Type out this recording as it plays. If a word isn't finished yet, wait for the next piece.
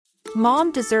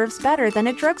Mom deserves better than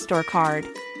a drugstore card.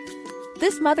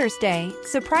 This Mother's Day,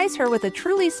 surprise her with a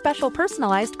truly special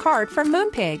personalized card from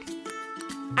Moonpig.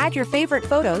 Add your favorite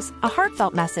photos, a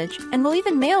heartfelt message, and we'll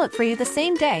even mail it for you the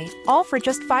same day, all for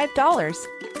just $5.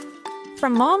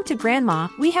 From mom to grandma,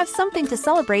 we have something to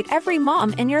celebrate every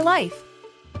mom in your life.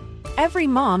 Every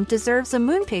mom deserves a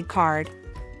Moonpig card.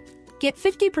 Get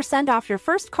 50% off your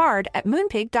first card at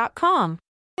moonpig.com.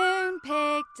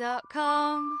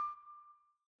 Moonpig.com.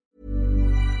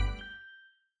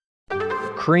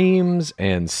 Creams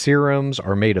and serums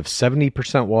are made of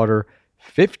 70% water,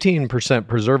 15%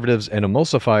 preservatives and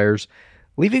emulsifiers,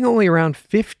 leaving only around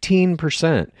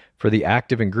 15% for the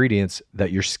active ingredients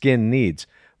that your skin needs.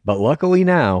 But luckily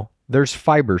now, there's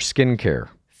fiber skincare.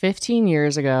 15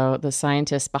 years ago, the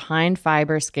scientists behind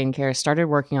fiber skincare started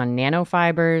working on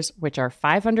nanofibers, which are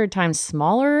 500 times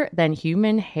smaller than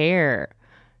human hair.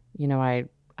 You know, I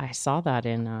saw that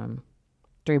in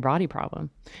Three Body Problem.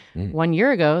 1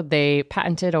 year ago, they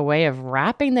patented a way of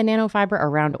wrapping the nanofiber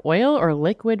around oil or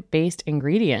liquid-based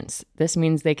ingredients. This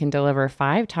means they can deliver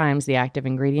 5 times the active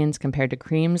ingredients compared to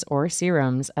creams or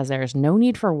serums, as there is no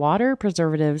need for water,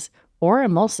 preservatives, or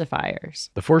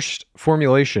emulsifiers. The first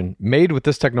formulation made with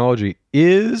this technology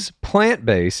is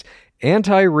plant-based,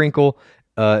 anti-wrinkle.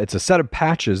 It's a set of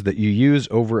patches that you use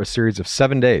over a series of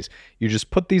 7 days. You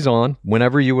just put these on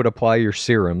whenever you would apply your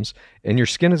serums, and your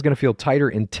skin is going to feel tighter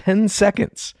in 10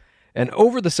 seconds. And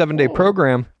over the 7-day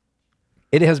program,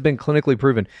 it has been clinically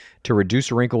proven to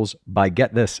reduce wrinkles by,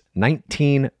 get this,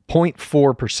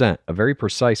 19.4%, a very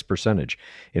precise percentage.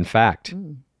 In fact,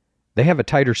 they have a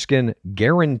tighter skin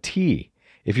guarantee.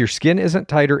 If your skin isn't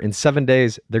tighter in 7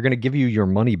 days, they're going to give you your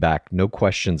money back, no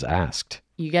questions asked.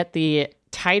 You get the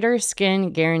tighter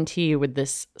skin guarantee with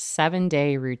this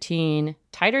 7-day routine.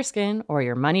 Tighter skin or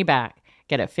your money back.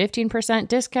 Get a 15%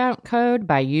 discount code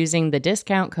by using the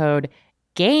discount code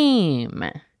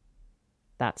GAME.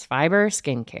 That's Fiber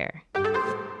Skincare.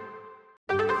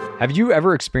 Have you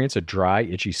ever experienced a dry,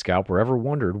 itchy scalp or ever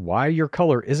wondered why your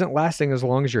color isn't lasting as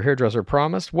long as your hairdresser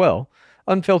promised? Well,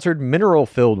 unfiltered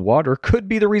mineral-filled water could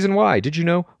be the reason why. Did you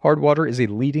know hard water is a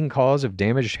leading cause of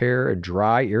damaged hair and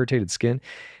dry, irritated skin?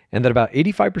 And that about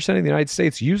 85% of the United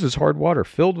States uses hard water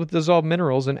filled with dissolved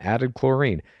minerals and added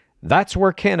chlorine. That's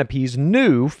where Canopy's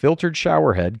new filtered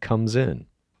shower head comes in.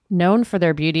 Known for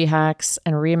their beauty hacks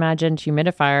and reimagined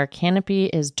humidifier, Canopy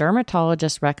is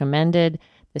dermatologist recommended.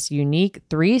 This unique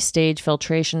 3-stage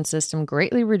filtration system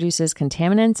greatly reduces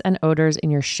contaminants and odors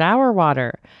in your shower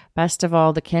water. Best of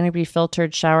all, the Canopy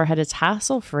filtered shower head is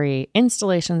hassle-free,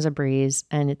 installation's a breeze,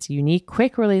 and its unique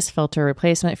quick-release filter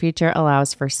replacement feature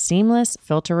allows for seamless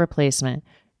filter replacement.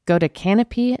 Go to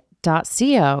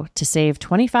canopy.co to save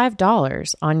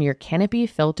 $25 on your Canopy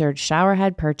filtered shower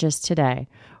head purchase today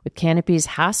with Canopy's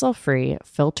hassle-free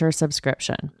filter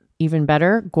subscription. Even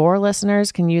better, Gore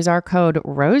listeners can use our code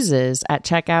ROSES at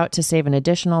checkout to save an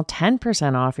additional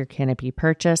 10% off your Canopy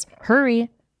purchase.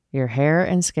 Hurry, your hair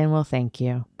and skin will thank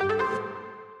you.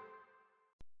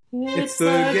 It's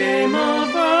the Game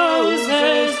of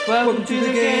Roses. Welcome to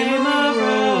the Game of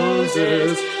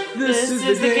Roses. This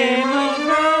is the Game of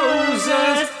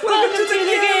Roses. Welcome to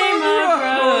the Game of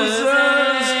Roses.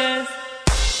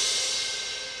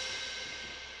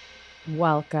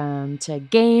 Welcome to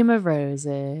Game of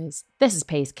Roses. This is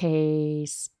Pace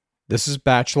Case. This is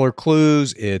Bachelor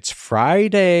Clues. It's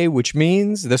Friday, which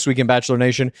means this week in Bachelor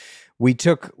Nation, we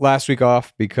took last week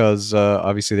off because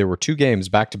obviously there were 2 games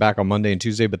back-to-back on Monday and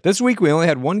Tuesday, but this week we only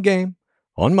had 1 game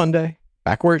on Monday,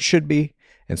 back where it should be.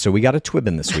 And so we got a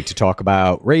Twibbin this week to talk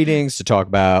about ratings, to talk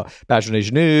about Bachelor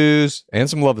Nation news, and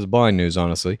some Love is Blind news,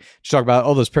 honestly. To talk about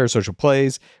all those parasocial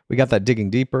plays. We got that Digging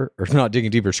Deeper, or not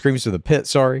Digging Deeper, Screams to the Pit,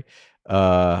 sorry.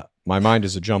 My mind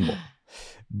is a jumble.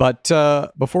 But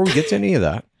before we get to any of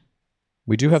that,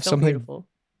 we do have something beautiful,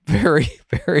 very,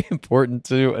 very important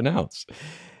to announce.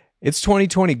 It's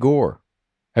 2020 Gore.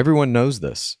 Everyone knows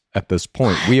this at this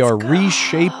point. We are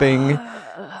reshaping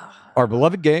our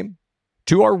beloved game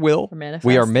to our will.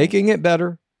 We are making it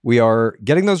better. We are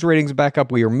getting those ratings back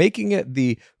up. We are making it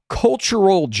the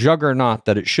cultural juggernaut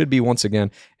that it should be once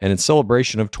again. And in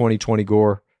celebration of 2020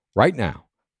 Gore, right now,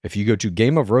 if you go to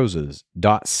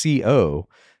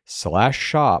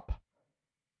gameofroses.co/shop,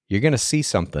 you're going to see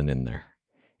something in there.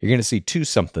 You're going to see 2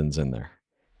 somethings in there.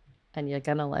 And you're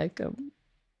going to like them.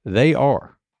 They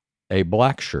are a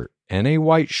black shirt and a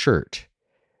white shirt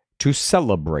to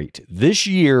celebrate this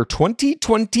year,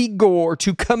 2020 Gore,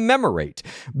 to commemorate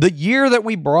the year that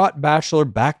we brought Bachelor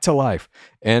back to life.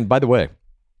 And by the way,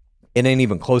 it ain't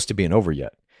even close to being over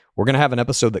yet. We're going to have an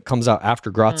episode that comes out after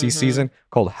Grazzi's season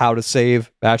called How to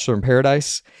Save Bachelor in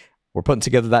Paradise. We're putting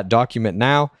together that document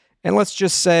now. And let's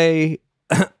just say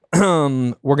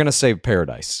we're going to save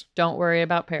Paradise. Don't worry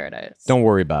about Paradise. Don't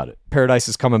worry about it. Paradise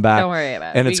is coming back. Don't worry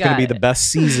about it. And it's going to be the best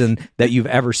season that you've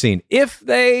ever seen. If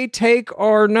they take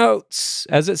our notes,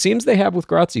 as it seems they have with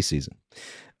Grazi season.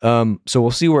 So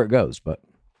we'll see where it goes. But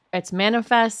it's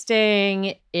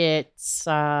manifesting. It's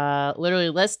literally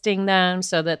listing them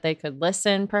so that they could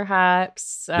listen,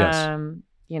 perhaps. Yes.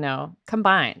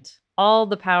 Combined. All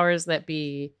the powers that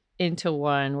be into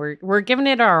one. We're giving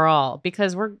it our all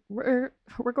because we're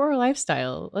Gore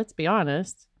Lifestyle. Let's be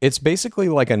honest. It's basically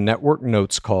like a network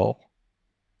notes call,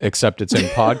 except it's in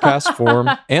podcast form,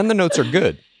 and the notes are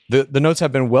good. The notes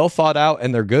have been well thought out,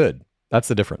 and they're good. That's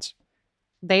the difference.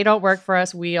 They don't work for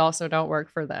us. We also don't work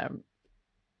for them.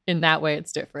 In that way,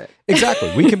 it's different.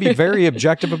 Exactly. We can be very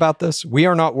objective about this. We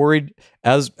are not worried,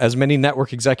 as many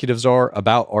network executives are,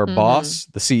 about our boss,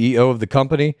 the CEO of the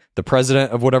company, the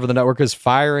president of whatever the network is,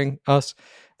 firing us.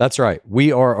 That's right.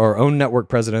 We are our own network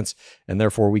presidents, and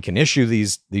therefore we can issue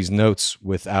these notes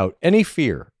without any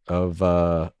fear of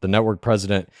the network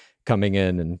president coming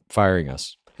in and firing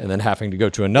us, and then having to go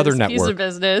to another network. Piece of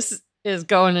business is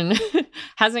going in,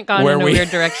 hasn't gone in a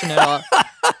weird direction at all.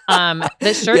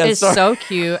 This shirt is so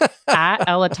cute. At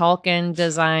Ella Tolkien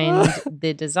designed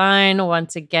the design.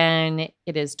 Once again,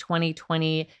 it is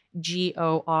 2020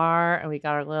 GOR, and we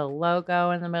got our little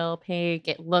logo in the middle, pink.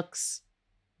 It looks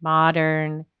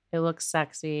modern. It looks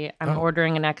sexy. I'm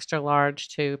ordering an extra large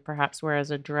to perhaps wear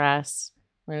as a dress.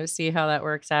 We're going to see how that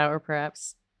works out, or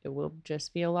perhaps it will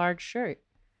just be a large shirt.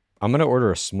 I'm going to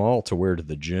order a small to wear to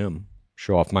the gym.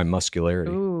 Show off my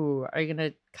muscularity. Ooh, are you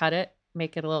going to cut it?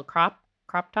 Make it a little crop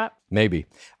top? Maybe.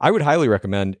 I would highly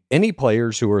recommend any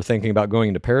players who are thinking about going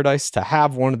into Paradise to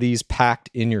have one of these packed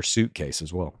in your suitcase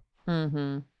as well.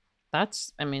 Mm-hmm.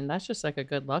 That's just like a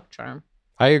good luck charm.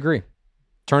 I agree.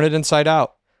 Turn it inside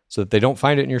out so that they don't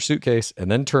find it in your suitcase, and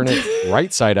then turn it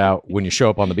right side out when you show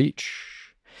up on the beach.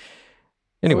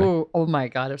 Anyway. Ooh, oh my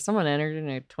God. If someone entered in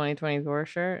a 2024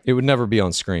 shirt, it would never be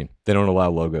on screen. They don't allow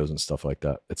logos and stuff like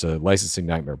that. It's a licensing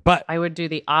nightmare. But I would do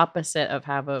the opposite of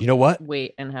have a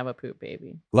wait and have a poop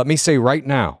baby. Let me say right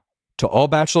now to all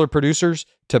Bachelor producers,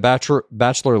 to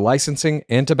Bachelor licensing,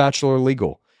 and to Bachelor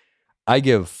legal, I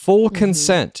give full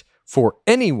consent for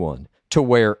anyone to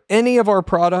wear any of our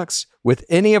products with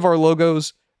any of our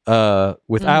logos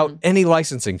without any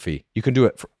licensing fee. You can do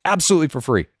it absolutely for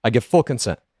free. I give full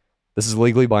consent. This is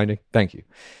legally binding. Thank you.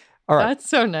 All right. That's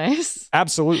so nice.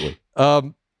 Absolutely.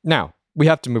 Now, we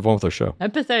have to move on with our show.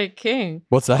 Empathetic King.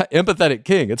 What's that? Empathetic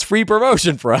King. It's free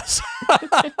promotion for us.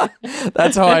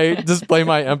 That's how I display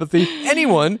my empathy.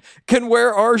 Anyone can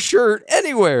wear our shirt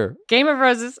anywhere.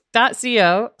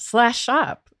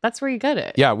 gameofroses.co/shop. That's where you get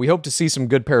it. Yeah, we hope to see some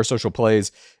good parasocial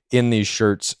plays in these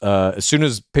shirts. As soon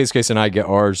as Pacecase and I get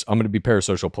ours, I'm going to be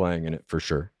parasocial playing in it for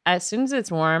sure. As soon as it's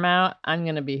warm out, I'm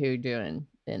going to be doing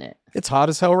in it. It's hot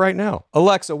as hell right now.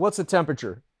 Alexa, what's the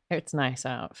temperature? It's nice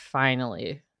out.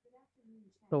 Finally.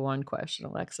 The one question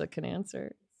Alexa can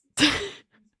answer.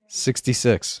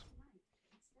 66.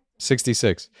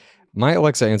 66. My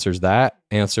Alexa answers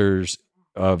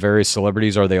various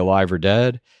celebrities. Are they alive or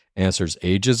dead? Answers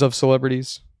ages of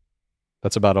celebrities.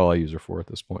 That's about all I use her for at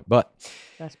this point. But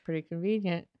that's pretty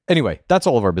convenient. Anyway, that's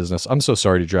all of our business. I'm so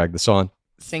sorry to drag this on.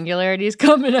 Singularity's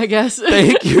coming, I guess.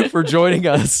 Thank you for joining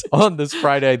us on this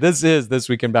Friday. This is This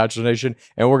Week in Bachelor Nation,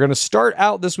 and we're going to start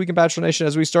out This Week in Bachelor Nation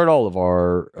as we start all of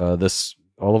our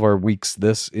weeks.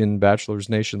 This in Bachelor's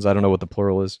Nations. I don't know what the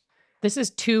plural is. This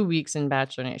is 2 weeks in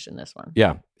Bachelor Nation. This one.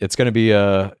 Yeah, it's going to be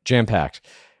jam packed.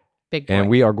 Big boy. And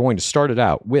we are going to start it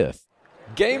out with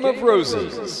Game of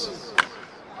Roses.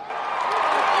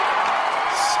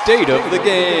 State of the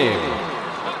game.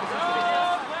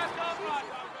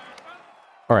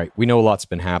 All right, we know a lot's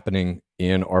been happening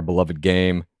in our beloved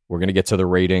game. We're going to get to the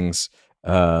ratings,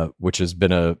 which has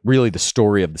been really the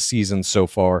story of the season so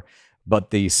far. But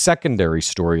the secondary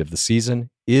story of the season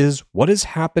is what is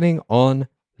happening on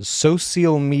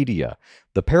social media.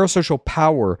 The parasocial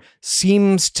power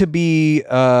seems to be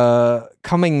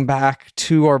coming back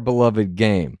to our beloved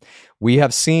game. We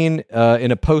have seen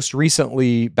in a post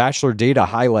recently, Bachelor Data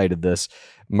highlighted this.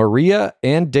 Maria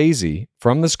and Daisy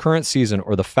from this current season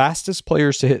are the fastest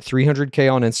players to hit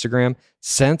 300K on Instagram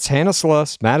since Hannah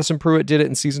Sluss, Madison Pruitt did it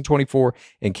in season 24,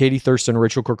 and Katie Thurston,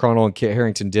 Rachel Kirkconnell, and Kit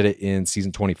Harington did it in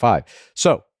season 25.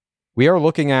 So we are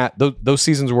looking at those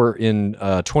seasons were in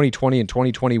 2020 and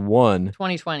 2021.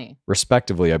 2020.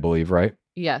 Respectively, I believe, right?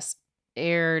 Yes.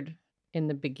 Aired in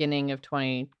the beginning of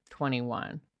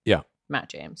 2021. Yeah. Matt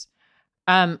James.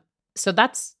 So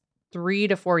that's 3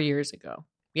 to 4 years ago.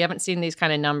 We haven't seen these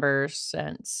kind of numbers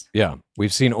since. Yeah,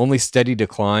 we've seen only steady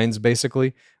declines,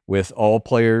 basically, with all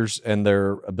players and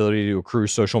their ability to accrue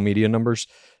social media numbers.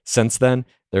 Since then,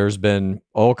 there's been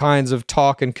all kinds of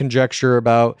talk and conjecture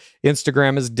about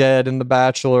Instagram is dead in The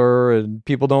Bachelor and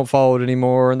people don't follow it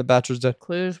anymore and The Bachelor's dead.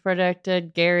 Clues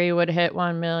predicted Gary would hit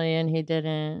 1 million. He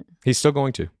didn't. He's still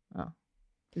going to. Oh.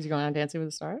 Is he going on Dancing with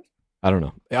the Stars? I don't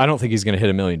know. I don't think he's going to hit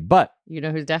 1 million, but... You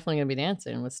know who's definitely going to be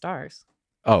dancing with stars?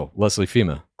 Oh, Leslie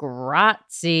Fima.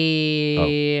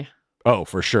 Grazie. Oh,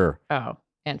 for sure. Oh,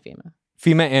 and Fima.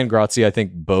 Fima and Grazie, I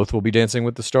think both will be dancing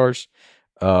with the stars.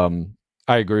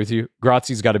 I agree with you.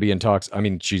 Grazie's got to be in talks. I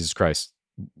mean, Jesus Christ.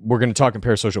 We're going to talk in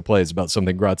Parasocial Plays about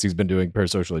something Grazie's been doing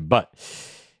parasocially. But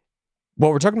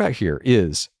what we're talking about here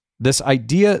is this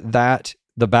idea that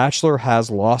The Bachelor has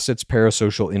lost its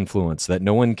parasocial influence, that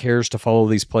no one cares to follow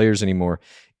these players anymore,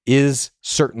 is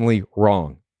certainly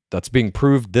wrong. That's being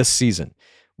proved this season.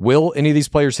 Will any of these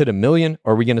players hit 1 million?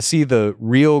 Are we going to see the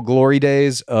real glory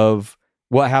days of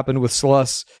what happened with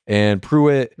Sluss and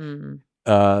Pruitt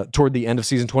toward the end of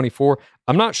season 24?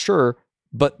 I'm not sure,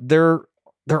 but they're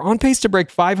on pace to break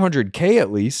 500K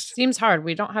at least. Seems hard.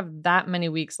 We don't have that many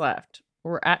weeks left.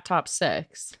 We're at top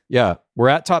 6. Yeah, we're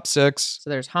at top 6. So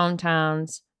there's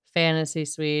hometowns, fantasy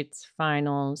suites,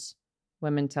 finals,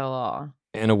 women tell all.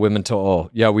 And a women tell all.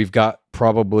 Yeah, we've got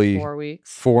probably 4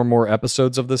 weeks. 4 more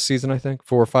episodes of this season, I think.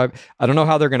 4 or 5. I don't know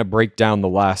how they're going to break down the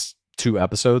last 2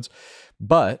 episodes.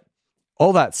 But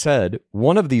all that said,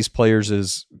 one of these players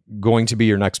is going to be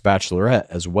your next Bachelorette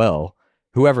as well.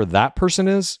 Whoever that person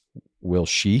is, will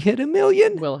she hit 1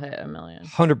 million? Will hit 1 million.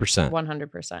 100%.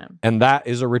 100%. And that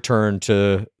is a return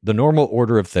to the normal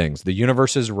order of things. The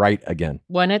universe is right again.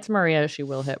 When it's Maria, she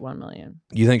will hit 1 million.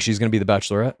 You think she's going to be the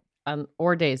Bachelorette?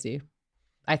 Or Daisy.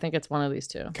 I think it's one of these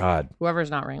two. God.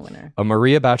 Whoever's not ring winner. A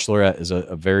Maria Bachelorette is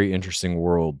a very interesting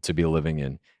world to be living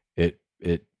in. It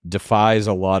defies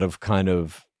a lot of kind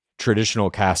of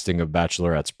traditional casting of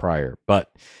bachelorettes prior,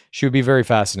 but she would be very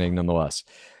fascinating nonetheless.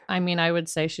 I mean, I would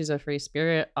say she's a free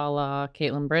spirit, a la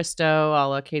Caitlin Bristow, a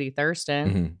la Katie Thurston.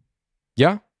 Mm-hmm.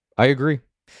 Yeah, I agree.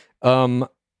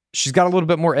 She's got a little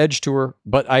bit more edge to her,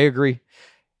 but I agree.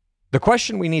 The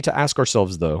question we need to ask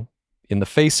ourselves, though, in the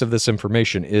face of this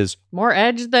information is... More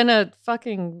edge than a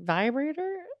fucking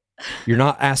vibrator? You're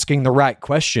not asking the right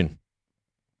question.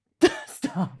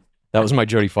 Stop. That was my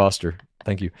Jodie Foster.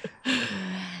 Thank you.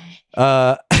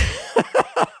 Ask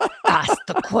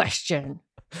the question.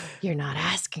 You're not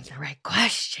asking the right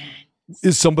question.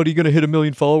 Is somebody going to hit 1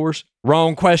 million followers?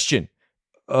 Wrong question.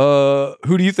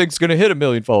 Who do you think is going to hit 1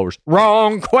 million followers?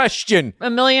 Wrong question.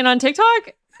 1 million on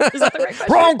TikTok? Is that the right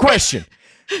question? Wrong question.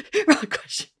 Wrong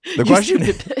question.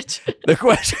 The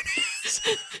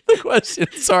question.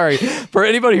 Sorry, for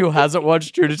anybody who hasn't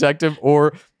watched True Detective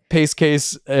or Pace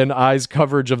Case and I's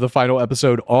coverage of the final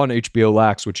episode on HBO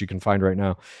Max, which you can find right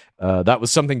now, that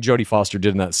was something Jodie Foster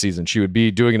did in that season. She would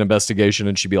be doing an investigation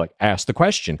and she'd be like, ask the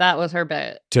question. That was her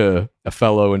bit. To a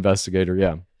fellow investigator,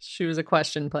 yeah. She was a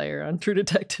question player on True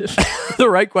Detective. The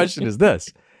right question is this.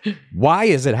 Why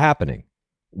is it happening?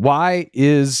 Why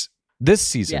is this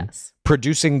season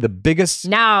producing the biggest...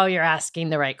 Now you're asking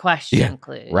the right question,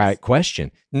 Clues. Right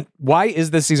question. Why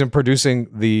is this season producing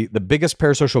the biggest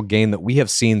parasocial gain that we have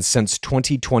seen since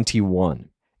 2021?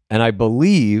 And I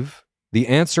believe the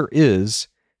answer is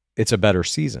it's a better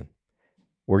season.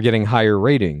 We're getting higher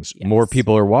ratings. Yes. More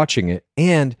people are watching it.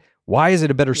 And why is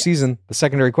it a better season? The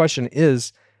secondary question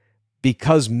is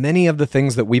because many of the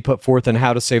things that we put forth in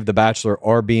How to Save the Bachelor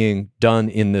are being done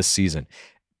in this season.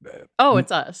 Oh,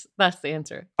 it's us. That's the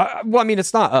answer. Well, I mean,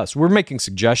 it's not us. We're making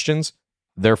suggestions.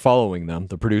 They're following them.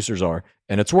 The producers are,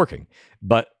 and it's working.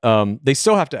 But they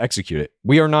still have to execute it.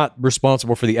 We are not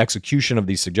responsible for the execution of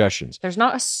these suggestions. There's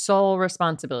not a sole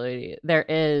responsibility. There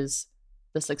is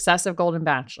the success of Golden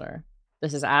Bachelor.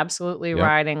 This is absolutely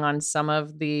riding on some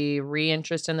of the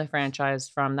re-interest in the franchise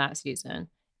from that season.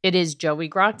 It is Joey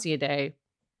Grazie Day,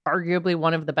 arguably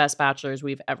one of the best bachelors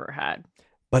we've ever had.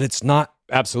 But it's not,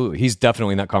 absolutely, he's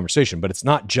definitely in that conversation, but it's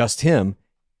not just him,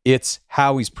 it's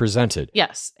how he's presented.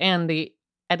 Yes, and the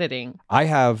editing. I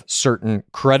have certain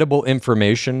credible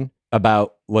information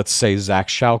about, let's say, Zach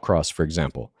Shallcross, for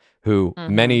example, who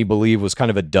many believe was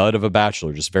kind of a dud of a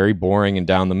bachelor, just very boring and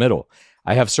down the middle.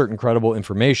 I have certain credible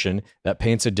information that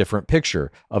paints a different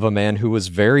picture of a man who was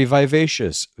very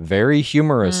vivacious, very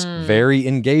humorous, very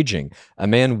engaging, a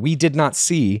man we did not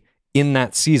see in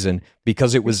that season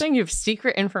because it was... You're saying you have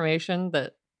secret information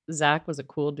that Zach was a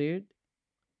cool dude?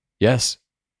 Yes,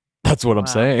 that's what I'm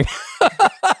saying.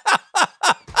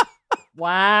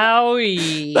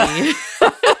 Wowie.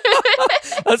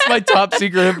 That's my top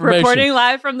secret information. Reporting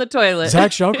live from the toilet.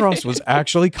 Zach Shawcross was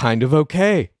actually kind of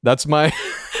okay. That's my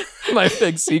my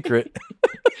big secret.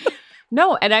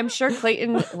 No, and I'm sure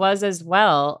Clayton was as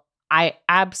well. I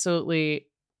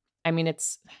mean,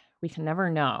 we can never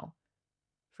know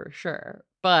for sure,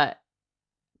 but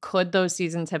could those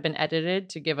seasons have been edited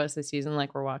to give us a season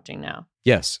like we're watching now?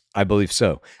 Yes, I believe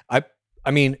so. I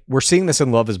mean, we're seeing this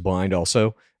in Love is Blind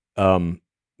also.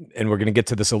 And we're going to get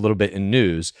to this a little bit in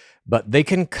news, but they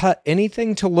can cut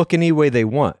anything to look any way they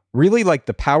want. Really, like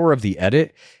the power of the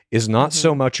edit is not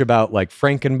so much about like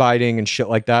Frankenbiting and shit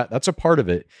like that. That's a part of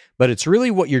it, but it's really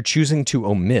what you're choosing to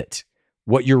omit.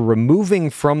 What you're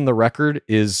removing from the record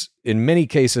is, in many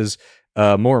cases,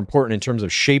 more important in terms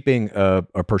of shaping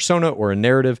a persona or a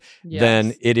narrative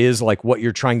than it is like what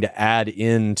you're trying to add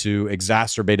in to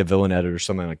exacerbate a villain edit or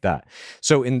something like that.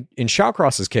 So in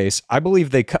Shawcross's case, I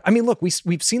believe they cut. I mean, look,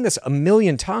 we've seen this a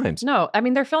million times. No, I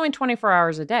mean, they're filming 24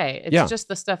 hours a day. It's just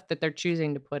the stuff that they're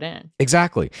choosing to put in.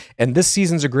 Exactly. And this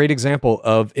season's a great example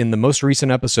of, in the most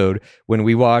recent episode, when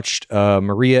we watched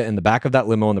Maria in the back of that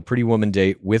limo on the Pretty Woman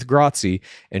date with Grazi,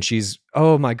 and she's,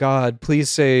 oh my God, please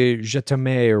say je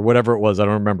t'aime or whatever it was. I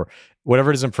don't remember.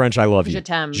 Whatever it is in French, I love you. Je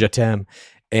t'aime. Je t'aime.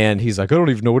 And he's like, I don't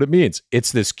even know what it means.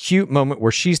 It's this cute moment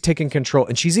where she's taking control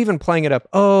and she's even playing it up.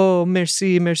 Oh,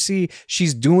 merci, merci.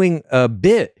 She's doing a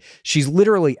bit. She's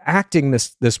literally acting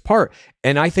this part.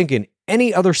 And I think in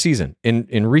any other season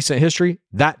in recent history,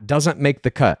 that doesn't make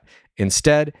the cut.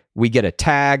 Instead, we get a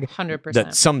tag 100%.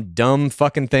 That's some dumb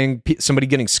fucking thing, somebody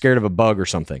getting scared of a bug or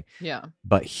something. Yeah.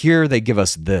 But here they give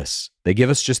us this. They give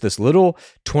us just this little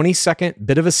 20-second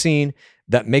bit of a scene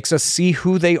that makes us see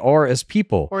who they are as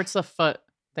people. Or it's the foot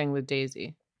thing with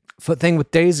Daisy. Foot thing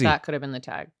with Daisy. That could have been the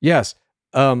tag. Yes.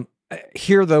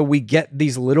 Here, though, we get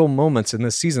these little moments in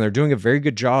this season. They're doing a very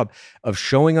good job of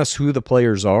showing us who the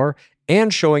players are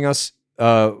and showing us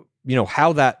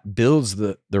how that builds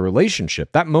the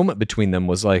relationship. That moment between them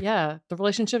was like, yeah, the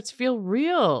relationships feel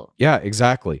real. Yeah,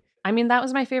 exactly. I mean, that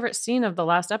was my favorite scene of the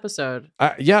last episode.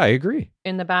 Yeah, I agree.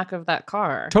 In the back of that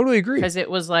car. Totally agree. Because it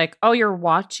was like, oh, you're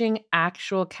watching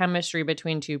actual chemistry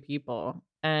between two people.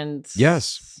 And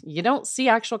yes, you don't see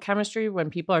actual chemistry when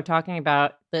people are talking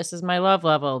about, this is my love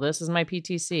level, this is my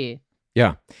PTC.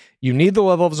 Yeah. You need the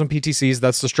levels and PTCs.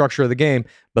 That's the structure of the game.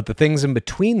 But the things in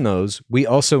between those, we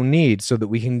also need so that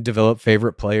we can develop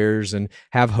favorite players and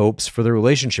have hopes for the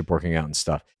relationship working out and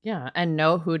stuff. Yeah. And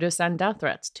know who to send death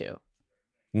threats to.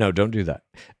 No, don't do that.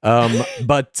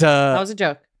 But that was a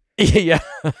joke. Yeah.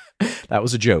 That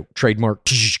was a joke. Trademark,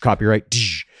 copyright.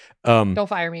 Don't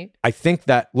fire me. I think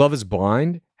that Love is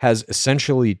Blind has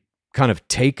essentially kind of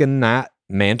taken that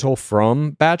mantle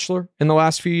from Bachelor in the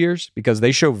last few years, because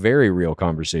they show very real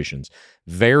conversations,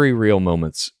 very real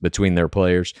moments between their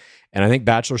players. And I think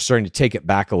Bachelor's starting to take it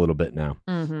back a little bit now.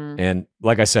 Mm-hmm. And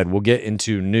like I said, we'll get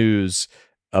into news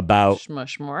about...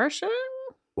 Shmushmortion?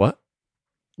 What?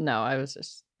 No,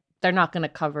 they're not going to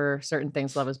cover certain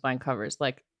things Love is Blind covers,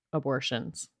 like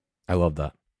abortions. I love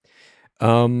that.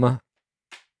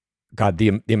 God,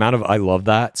 the amount of I love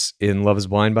that's in Love is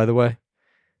Blind, by the way.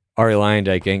 Ari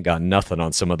Lyondike ain't got nothing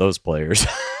on some of those players.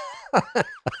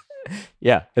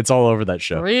 Yeah, it's all over that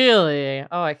show. Really?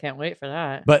 Oh, I can't wait for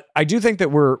that. But I do think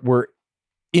that we're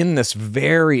in this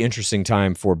very interesting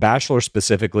time for Bachelor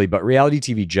specifically, but reality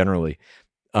TV generally,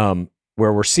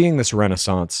 where we're seeing this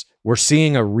renaissance. We're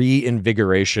seeing a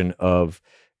reinvigoration of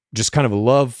just kind of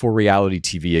love for reality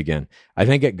TV again. I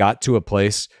think it got to a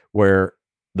place where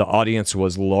the audience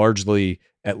was largely,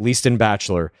 at least in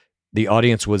Bachelor, the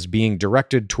audience was being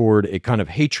directed toward a kind of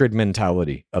hatred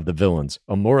mentality of the villains,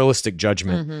 a moralistic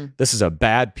judgment. Mm-hmm. This is a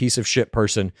bad piece of shit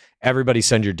person. Everybody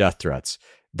send your death threats.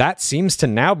 That seems to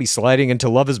now be sliding into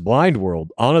Love is Blind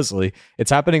world. Honestly,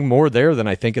 it's happening more there than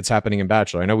I think it's happening in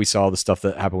Bachelor. I know we saw the stuff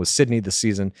that happened with Sydney this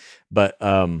season, but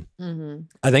I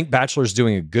think Bachelor's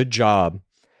doing a good job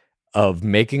of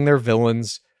making their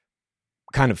villains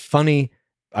kind of funny.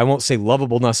 I won't say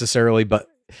lovable necessarily, but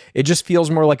it just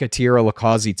feels more like a Tierra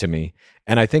Lacazzi to me.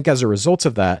 And I think as a result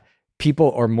of that,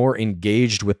 people are more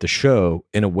engaged with the show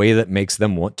in a way that makes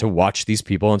them want to watch these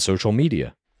people on social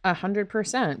media.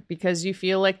 100%, because you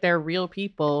feel like they're real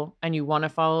people and you want to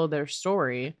follow their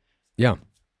story. Yeah.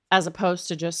 As opposed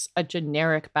to just a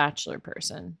generic Bachelor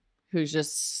person who's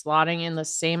just slotting in the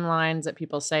same lines that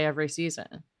people say every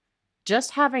season.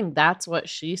 Just having That's What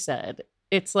She Said.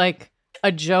 It's like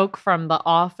a joke from The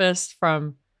Office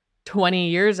from 20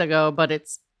 years ago, but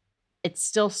it's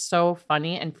still so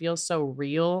funny and feels so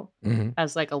real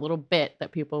as like a little bit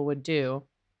that people would do.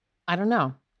 I don't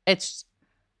know.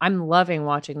 I'm loving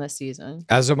watching this season.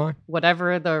 As am I.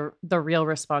 Whatever the real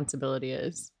responsibility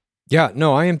is. Yeah,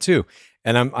 no, I am too.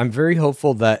 And I'm very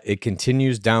hopeful that it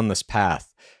continues down this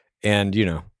path. And,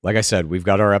 like I said, we've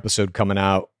got our episode coming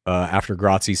out after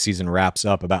Grazi's season wraps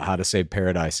up about how to save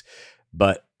paradise.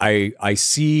 But I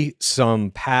see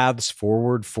some paths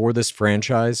forward for this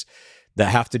franchise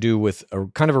that have to do with a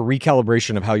kind of a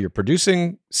recalibration of how you're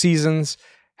producing seasons,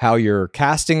 how you're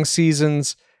casting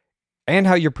seasons, and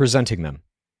how you're presenting them.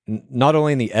 Not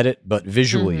only in the edit, but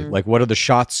visually. Like, what are the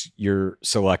shots you're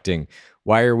selecting?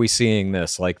 Why are we seeing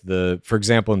this? Like, for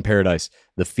example, in Paradise,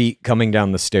 the feet coming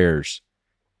down the stairs.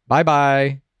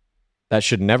 Bye-bye. That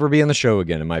should never be in the show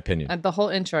again, in my opinion. And the whole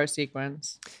intro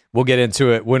sequence. We'll get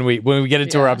into it when we get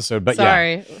into our episode. But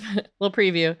Sorry. Little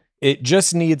preview. It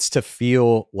just needs to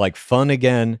feel like fun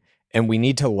again, and we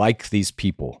need to like these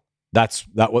people. That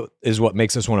is what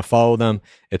makes us want to follow them.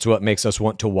 It's what makes us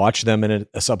want to watch them in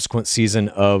a subsequent season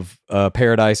of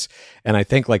Paradise. And I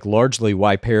think like largely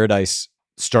why Paradise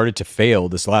started to fail.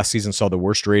 This last season saw the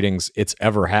worst ratings it's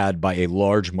ever had by a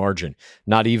large margin,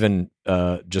 not even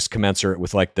just commensurate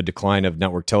with like the decline of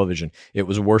network television. It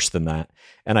was worse than that.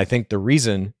 And I think the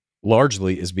reason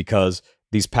largely is because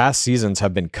these past seasons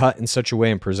have been cut in such a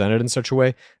way and presented in such a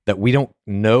way that we don't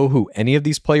know who any of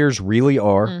these players really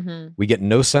are. We get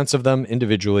no sense of them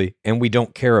individually, and we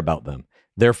don't care about them.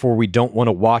 Therefore, we don't want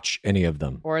to watch any of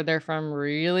them. Or they're from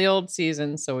really old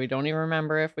seasons, so we don't even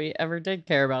remember if we ever did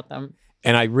care about them.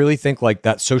 And I really think like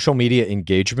that social media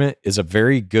engagement is a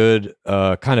very good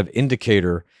kind of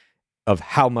indicator of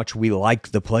how much we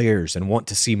like the players and want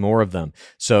to see more of them.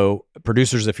 So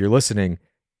producers, if you're listening,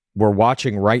 we're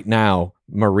watching right now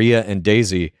Maria and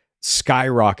Daisy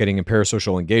skyrocketing in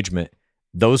parasocial engagement.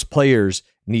 Those players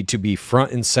need to be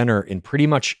front and center in pretty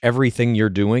much everything you're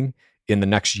doing in the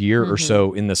next year or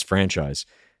so in this franchise.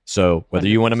 So whether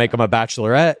you want to make them a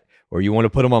bachelorette or you want to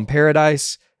put them on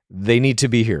Paradise, they need to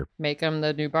be here. Make them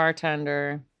the new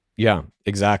bartender. Yeah,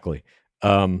 exactly.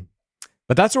 But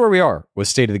that's where we are with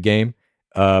State of the Game.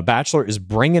 Bachelor is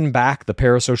bringing back the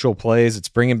parasocial plays. It's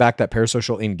bringing back that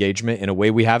parasocial engagement in a way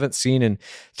we haven't seen in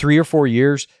 3 or 4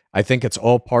 years. I think it's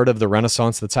all part of the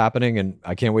renaissance that's happening, and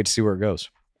I can't wait to see where it goes.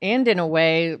 And in a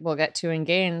way, we'll get to in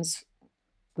Gaines,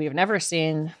 we've never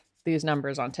seen these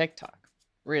numbers on TikTok,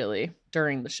 really,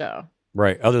 during the show.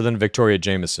 Right, other than Victoria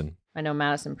Jameson. I know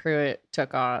Madison Pruitt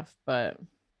took off, but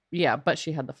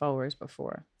she had the followers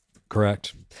before.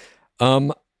 Correct.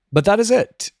 But that is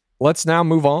it. Let's now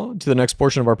move on to the next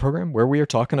portion of our program where we are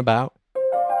talking about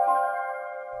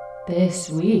This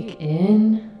Week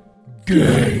in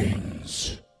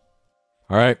Games.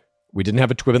 All right. We didn't have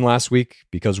a Twibbin last week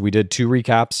because we did 2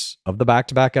 recaps of the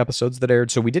back-to-back episodes that aired,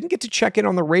 so we didn't get to check in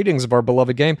on the ratings of our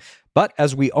beloved game. But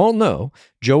as we all know,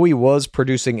 Joey was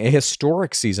producing a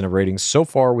historic season of ratings so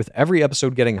far, with every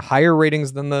episode getting higher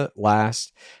ratings than the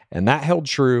last, and that held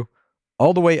true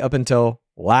all the way up until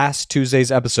last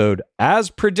Tuesday's episode, as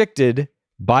predicted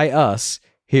by us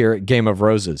here at Game of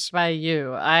Roses. By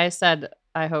you. I said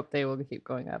I hope they will keep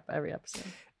going up every episode.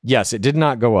 Yes, it did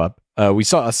not go up. We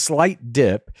saw a slight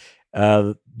dip.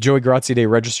 Joey Graziade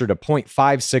registered a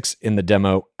 0.56 in the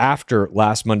demo after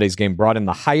last Monday's game, brought in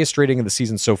the highest rating of the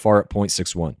season so far at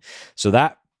 0.61. So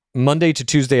that Monday to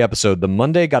Tuesday episode, the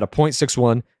Monday got a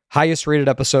 0.61, highest rated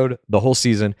episode the whole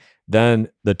season. Then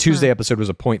the Tuesday episode was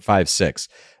a 0.56.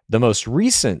 The most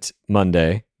recent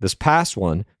Monday, this past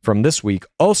one from this week,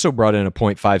 also brought in a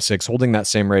 0.56, holding that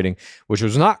same rating, which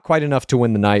was not quite enough to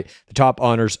win the night. The top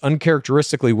honors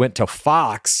uncharacteristically went to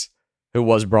Fox, who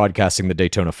was broadcasting the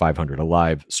Daytona 500, a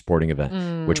live sporting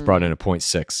event, which brought in a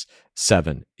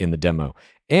 0.67 in the demo.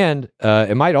 And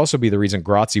it might also be the reason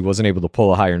Grazi wasn't able to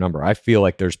pull a higher number. I feel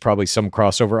like there's probably some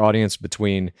crossover audience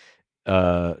between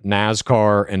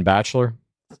NASCAR and Bachelor.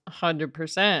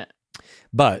 100%.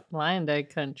 But Lion Day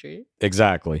country.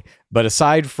 Exactly. But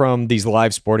aside from these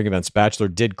live sporting events, Bachelor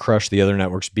did crush the other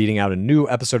networks, beating out a new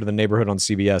episode of The Neighborhood on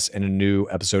CBS and a new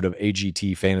episode of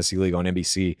AGT Fantasy League on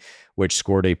NBC, which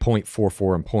scored a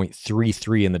 0.44 and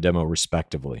 0.33 in the demo,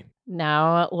 respectively.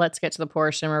 Now let's get to the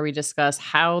portion where we discuss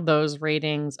how those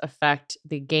ratings affect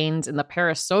the gains in the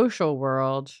parasocial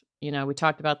world. You know, we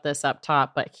talked about this up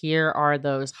top, but here are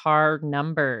those hard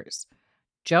numbers.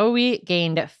 Joey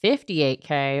gained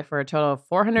 58K for a total of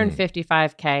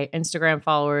 455K Instagram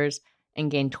followers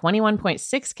and gained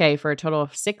 21.6K for a total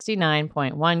of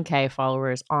 69.1K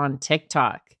followers on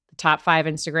TikTok. The top 5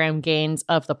 Instagram gains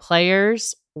of the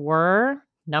players were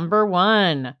number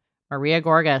 1, Maria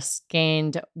Gorgas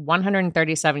gained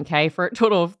 137K for a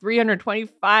total of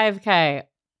 325K.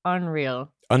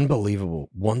 Unreal.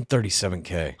 Unbelievable.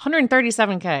 137K.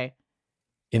 137K.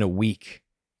 In a week.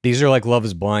 These are like Love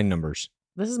is Blind numbers.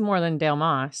 This is more than Dale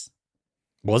Moss.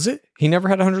 Was it? He never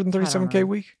had 137K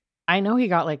week? I know he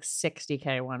got like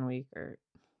 60K one week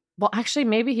well, actually,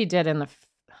 maybe he did in the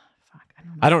fuck.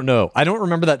 I don't know. I don't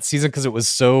remember that season because it was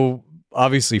so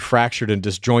obviously fractured and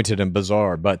disjointed and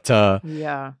bizarre. But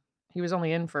yeah, he was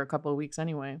only in for a couple of weeks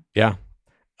anyway. Yeah.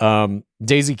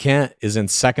 Daisy Kent is in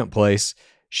second place.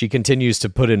 She continues to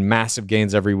put in massive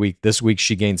gains every week. This week,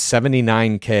 she gained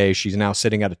 79K. She's now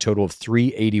sitting at a total of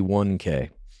 381K.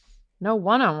 No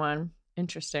one-on-one.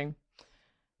 Interesting.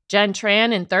 Jen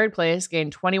Tran in third place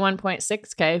gained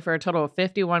 21.6K for a total of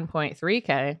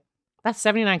 51.3K. That's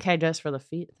 79K just for the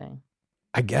feet thing.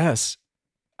 I guess,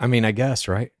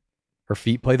 right? Her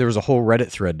feet play. There was a whole Reddit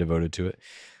thread devoted to it.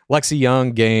 Lexi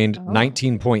Young gained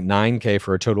 19.9K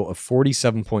for a total of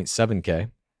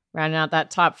 47.7K. Rounding out that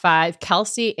top 5,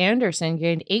 Kelsey Anderson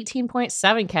gained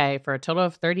 18.7K for a total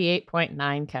of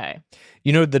 38.9K.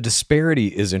 You know, the disparity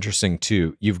is interesting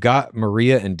too. You've got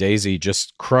Maria and Daisy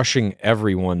just crushing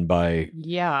everyone by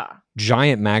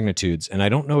giant magnitudes, and I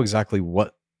don't know exactly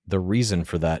what the reason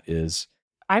for that is.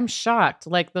 I'm shocked.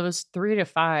 Like those 3 to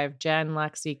 5, Jen,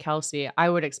 Lexi, Kelsey, I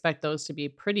would expect those to be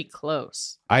pretty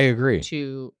close. I agree.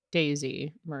 To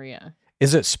Daisy, Maria.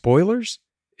 Is it spoilers?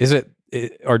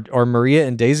 Are Maria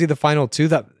and Daisy the final two?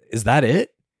 Is that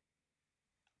it?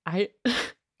 I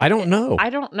don't know. I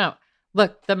don't know.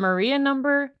 Look, the Maria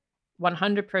number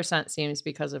 100% seems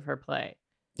because of her play.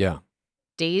 Yeah.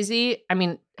 Daisy, I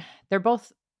mean, they're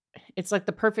both, it's like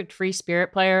the perfect free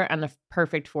spirit player and the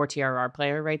perfect 4TRR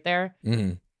player right there.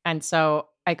 Mm-hmm. And so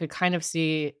I could kind of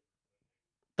see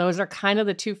those are kind of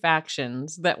the two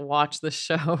factions that watch the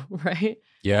show, right?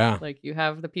 Yeah. Like you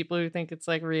have the people who think it's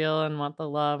like real and want the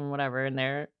love and whatever, and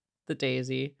they're the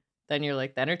Daisy. Then you're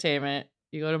like the entertainment.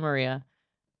 You go to Maria.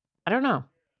 I don't know.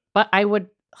 But I would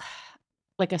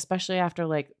like, especially after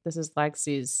like this is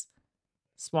Lexi's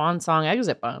swan song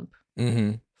exit bump.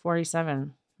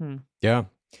 47. Yeah.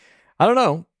 I don't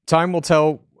know. Time will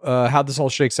tell how this all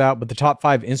shakes out, but the top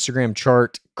 5 Instagram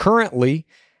chart currently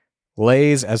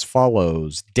lays as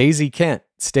follows. Daisy Kent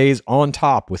stays on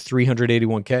top with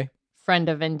 381K. Friend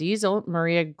of Vin Diesel,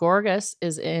 Maria Gorgas,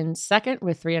 is in second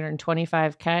with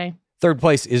 325K. Third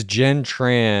place is Jen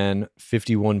Tran,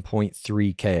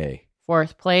 51.3K.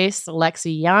 Fourth place,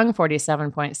 Lexi Young,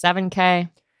 47.7K.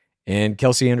 And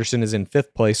Kelsey Anderson is in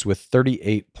fifth place with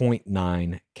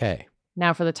 38.9K.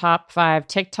 Now for the top 5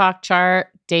 TikTok chart,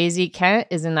 Daisy Kent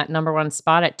is in that number 1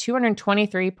 spot at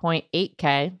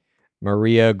 223.8K.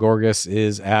 Maria Gorgas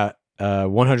is at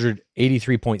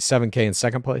 183.7K in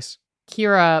second place.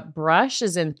 Kira Brush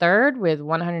is in third with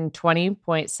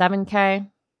 120.7K.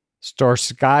 Star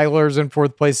Skylar's in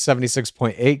fourth place,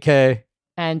 76.8K.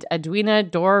 And Edwina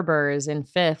Dorber is in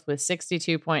fifth with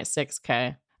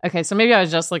 62.6K. Okay, so maybe I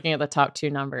was just looking at the top 2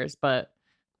 numbers, but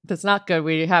that's not good.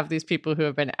 We have these people who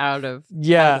have been out of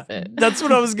it. That's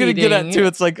what I was going to get at too.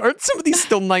 It's like, aren't some of these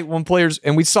still night 1 players?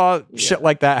 And we saw shit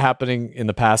like that happening in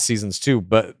the past seasons too,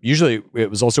 but usually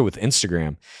it was also with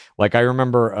Instagram. Like I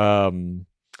remember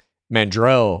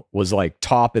Mandrell was like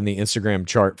top in the Instagram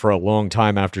chart for a long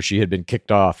time after she had been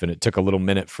kicked off, and it took a little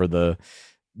minute for the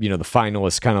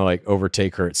finalists kind of like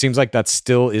overtake her. It seems like that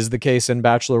still is the case in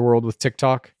Bachelor world with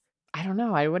TikTok. I don't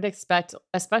know. I would expect,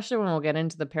 especially when we'll get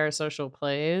into the parasocial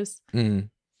plays,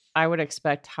 I would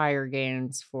expect higher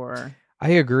gains for.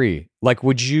 I agree. Like,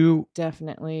 would you?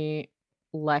 Definitely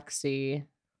Lexi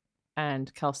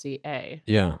and Kelsey A.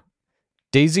 Yeah.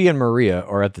 Daisy and Maria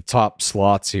are at the top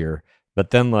slots here,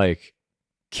 but then like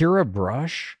Kira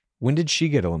Brush, when did she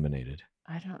get eliminated?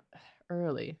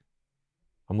 Early.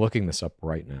 I'm looking this up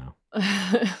right now.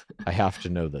 I have to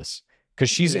know this because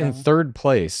she's in third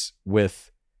place with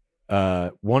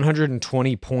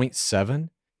 120.7.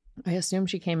 I assume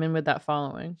she came in with that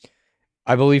following.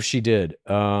 I believe she did.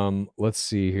 Let's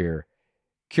see here.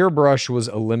 Kira Brush was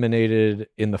eliminated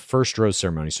in the first rose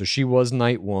ceremony. So she was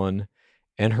night 1,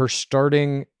 and her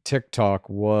starting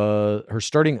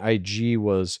IG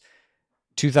was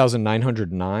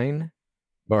 2,909,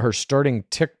 but her starting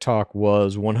TikTok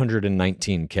was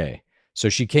 119K. So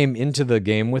she came into the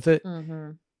game with it.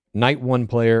 Night 1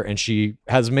 player, and she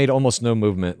has made almost no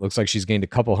movement. Looks like she's gained a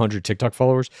couple hundred TikTok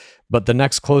followers, but the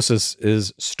next closest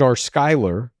is Star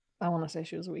Skylar. I want to say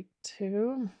she was week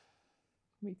 2,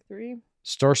 week 3.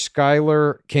 Star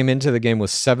Skylar came into the game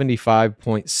with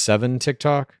 75.7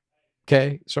 TikTok.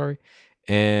 Sorry.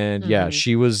 And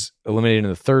she was eliminated in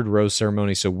the third rose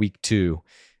ceremony. So week 2,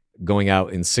 going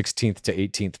out in 16th to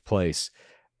 18th place.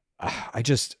 I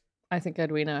think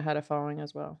Edwina had a following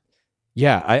as well.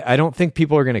 Yeah, I don't think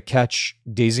people are going to catch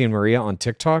Daisy and Maria on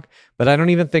TikTok, but I don't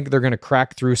even think they're going to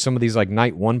crack through some of these like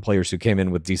night 1 players who came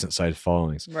in with decent sized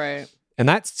followings. Right. And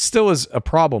that still is a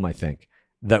problem, I think,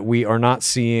 that we are not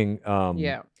seeing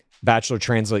Bachelor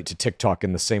translate to TikTok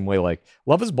in the same way. Like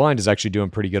Love is Blind is actually doing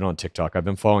pretty good on TikTok. I've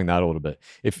been following that a little bit.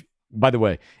 By the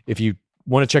way, if you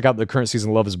want to check out the current season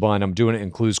of Love is Blind, I'm doing it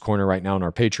in Clues Corner right now on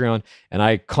our Patreon. And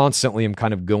I constantly am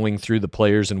kind of going through the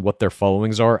players and what their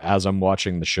followings are as I'm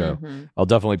watching the show. Mhm. I'll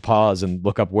definitely pause and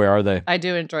look up where are they. I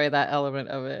do enjoy that element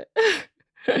of it.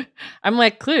 I'm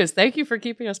like, Clues, thank you for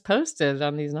keeping us posted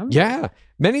on these numbers. Yeah.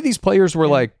 Many of these players were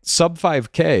like sub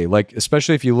 5K, like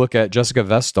especially if you look at Jessica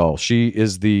Vestal. She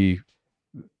is the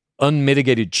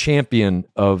unmitigated champion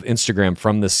of Instagram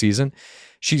from this season.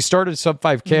 She started sub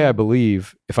 5K, I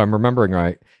believe, if I'm remembering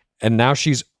right. And now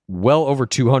she's well over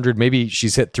 200. Maybe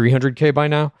she's hit 300K by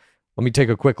now. Let me take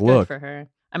a quick look. Good for her.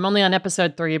 I'm only on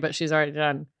episode 3, but she's already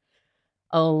done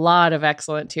a lot of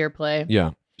excellent tier play.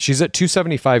 Yeah. She's at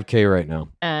 275K right now.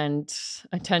 And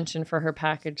attention for her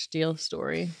package deal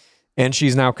story. And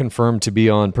she's now confirmed to be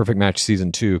on Perfect Match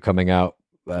Season 2 coming out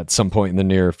at some point in the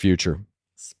near future.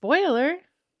 Spoiler.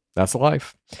 That's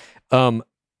life.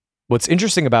 What's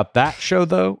interesting about that show,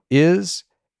 though, is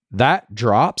that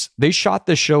drops. They shot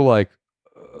this show like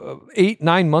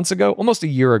 8-9 months ago, almost a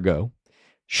year ago.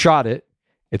 Shot it.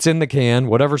 It's in the can.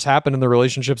 Whatever's happened in the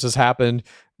relationships has happened.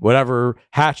 Whatever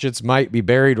hatchets might be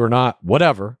buried or not,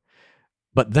 whatever.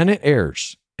 But then it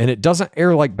airs. And it doesn't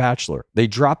air like Bachelor. They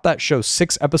drop that show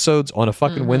 6 episodes on a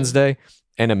fucking Wednesday,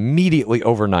 and immediately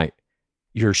overnight,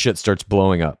 your shit starts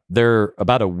blowing up. They're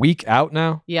about a week out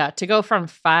now. Yeah, to go from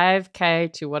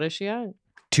 5K to what is she at?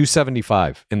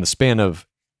 275 in the span of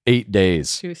 8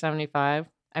 days. 275.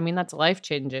 I mean, that's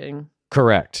life-changing.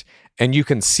 Correct. And you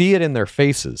can see it in their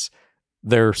faces.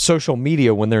 Their social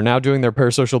media, when they're now doing their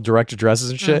parasocial direct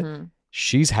addresses and shit,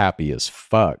 she's happy as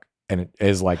fuck. And it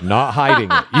is like not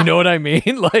hiding it. You know what I mean?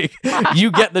 Like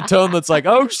you get the tone that's like,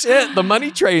 oh shit, the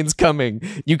money train's coming.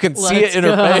 You can see it in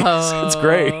her face. It's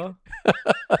great.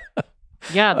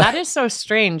 Yeah, that is so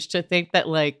strange to think that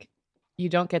like you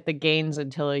don't get the gains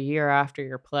until a year after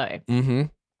your play. Mm-hmm.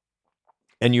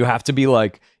 And you have to be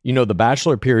like, the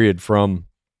Bachelor period from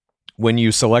when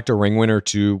you select a ring winner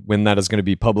to when that is going to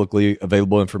be publicly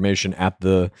available information at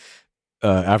the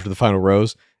after the final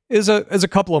rose is a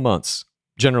couple of months.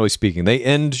 Generally speaking, they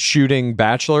end shooting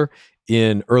Bachelor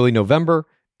in early November,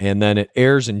 and then it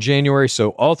airs in January. So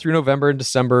all through November and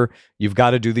December, you've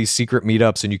got to do these secret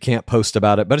meetups, and you can't post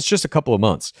about it. But it's just a couple of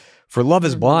months. For Love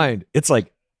is Blind, it's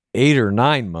like 8 or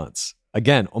 9 months.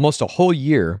 Again, almost a whole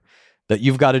year that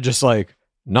you've got to just like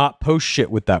not post shit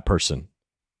with that person.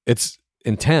 It's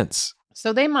intense.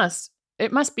 So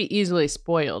it must be easily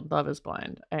spoiled, Love is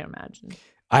Blind, I imagine.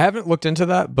 I haven't looked into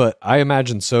that, but I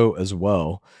imagine so as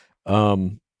well.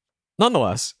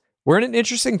 Nonetheless, we're in an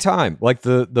interesting time. Like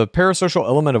the parasocial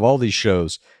element of all these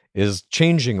shows is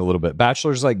changing a little bit.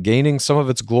 Bachelor's like gaining some of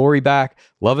its glory back.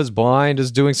 Love is Blind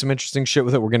is doing some interesting shit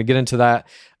with it. We're going to get into that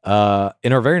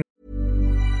in our very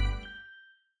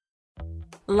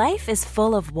Life is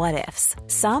full of what ifs.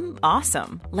 Some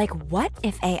awesome, like what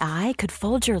if AI could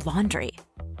fold your laundry?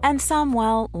 And some,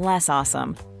 well, less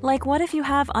awesome, like what if you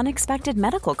have unexpected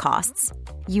medical costs?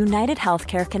 United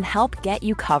Healthcare can help get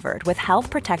you covered with Health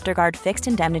Protector Guard fixed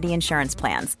indemnity insurance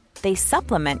plans. They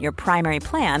supplement your primary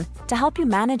plan to help you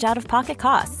manage out-of-pocket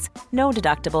costs. No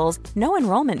deductibles, no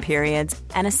enrollment periods,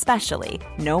 and especially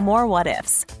no more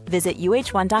what-ifs. Visit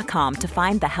uh1.com to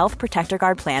find the Health Protector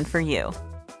Guard plan for you.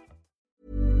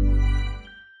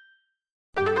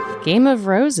 Game of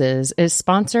Roses is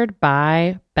sponsored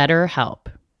by BetterHelp.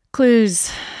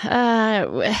 Clues.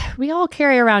 We all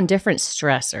carry around different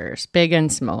stressors, big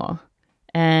and small.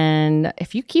 And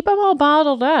if you keep them all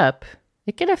bottled up,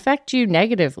 it can affect you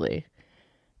negatively.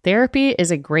 Therapy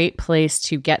is a great place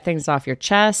to get things off your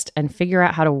chest and figure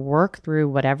out how to work through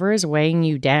whatever is weighing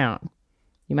you down.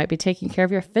 You might be taking care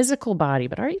of your physical body,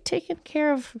 but are you taking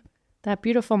care of that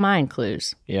beautiful mind,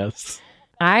 Clues? Yes.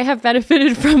 I have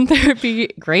benefited from therapy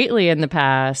greatly in the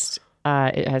past.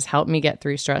 It has helped me get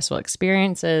through stressful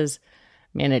experiences,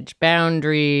 manage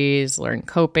boundaries, learn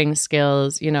coping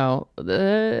skills.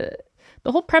 The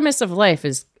whole premise of life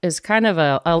is kind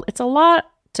of it's a lot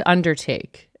to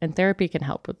undertake, and therapy can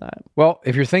help with that. Well,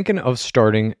 if you're thinking of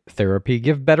starting therapy,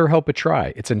 give BetterHelp a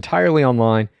try. It's entirely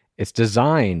online. It's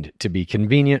designed to be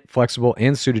convenient, flexible,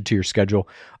 and suited to your schedule.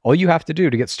 All you have to do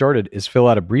to get started is fill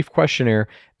out a brief questionnaire.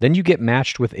 Then you get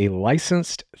matched with a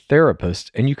licensed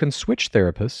therapist, and you can switch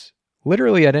therapists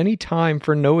literally at any time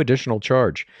for no additional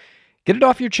charge. Get it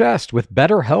off your chest with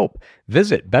BetterHelp.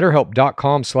 Visit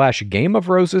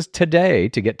betterhelp.com/gameofroses today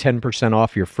to get 10%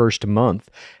 off your first month.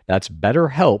 That's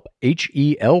BetterHelp,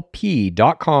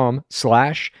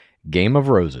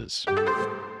 HELP.com/gameofroses.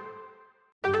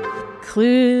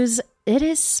 Clues It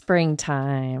is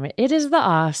springtime. It is the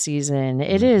off season.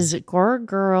 It is Gore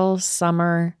Girl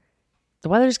summer. The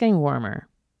weather's getting warmer.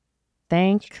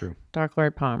 Thank Dark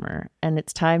Lord Palmer. And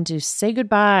it's time to say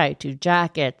goodbye to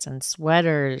jackets and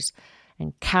sweaters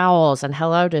and cowls and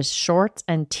hello to shorts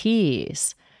and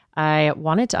tees. I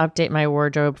wanted to update my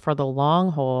wardrobe for the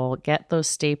long haul, get those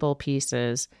staple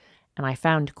pieces, and I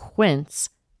found Quince.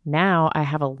 Now I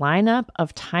have a lineup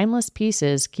of timeless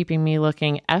pieces keeping me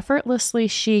looking effortlessly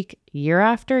chic year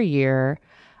after year.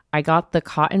 I got the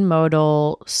cotton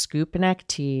modal scoop neck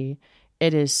tee.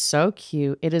 It is so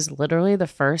cute. It is literally the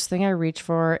first thing I reach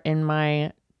for in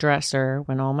my dresser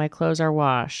when all my clothes are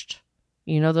washed.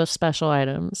 You know those special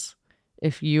items.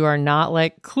 If you are not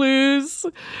like Clues,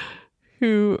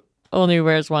 who only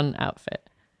wears one outfit.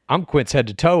 I'm Quince head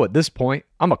to toe at this point.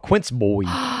 I'm a Quince boy.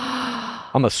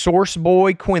 I'm a Source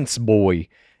boy, Quince boy.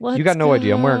 You got no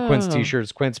idea. I'm wearing Quince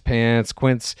t-shirts, Quince pants,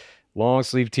 Quince long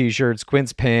sleeve t-shirts,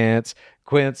 Quince pants,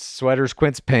 Quince sweaters,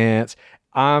 Quince pants.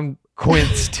 I'm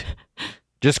Quinced.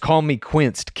 Just call me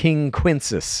Quinced. King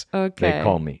Quinces. Okay. They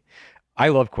call me. I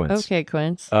love Quince. Okay,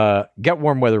 Quince. Get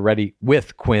warm weather ready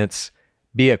with Quince.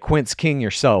 Be a Quince king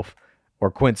yourself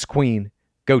or Quince queen.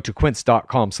 Go to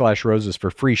quince.com/roses for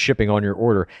free shipping on your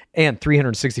order and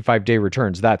 365-day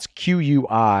returns. That's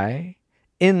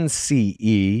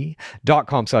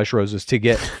QUINCE.com/roses to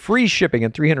get free shipping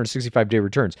and 365-day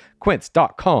returns.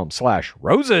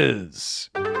 Quince.com/roses.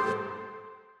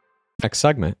 Next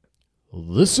segment.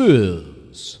 This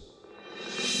is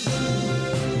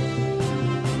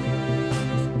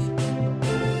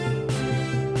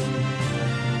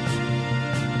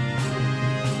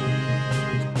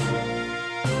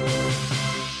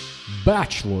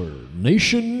Bachelor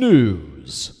Nation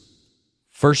News.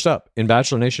 First up in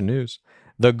Bachelor Nation News,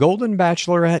 the Golden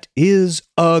Bachelorette is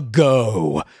a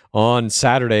go. On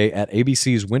Saturday at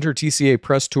ABC's Winter TCA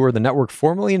Press Tour, the network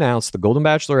formally announced the Golden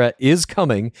Bachelorette is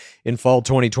coming in fall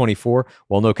 2024.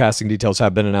 While no casting details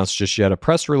have been announced just yet, a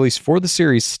press release for the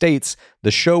series states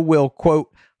the show will,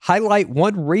 quote, highlight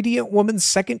one radiant woman's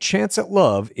second chance at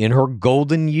love in her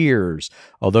golden years.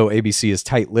 Although ABC is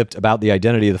tight-lipped about the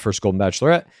identity of the first Golden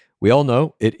Bachelorette, we all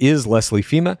know it is Leslie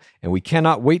Fima, and we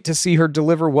cannot wait to see her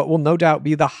deliver what will no doubt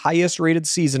be the highest-rated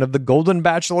season of the Golden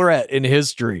Bachelorette in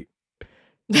history.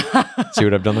 See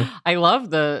what I've done there? I love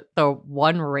the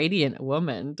one radiant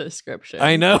woman description.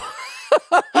 I know.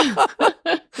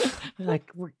 Like,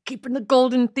 we're keeping the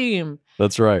golden theme.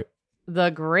 That's right.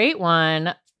 The great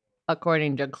one,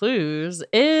 according to Clues,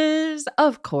 is,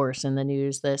 of course, in the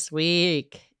news this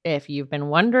week. If you've been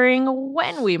wondering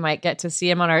when we might get to see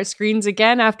him on our screens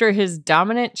again after his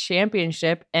dominant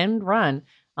championship and run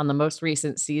on the most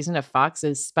recent season of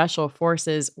Fox's Special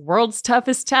Forces World's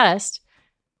Toughest Test.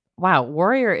 Wow,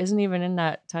 Warrior isn't even in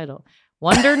that title.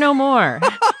 Wonder no more.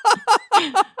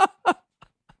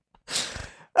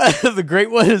 The great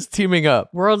one is teaming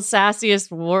up. World's sassiest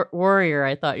warrior,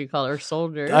 I thought you called her.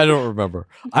 Soldier. I don't remember.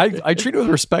 I treat it with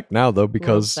respect now, though,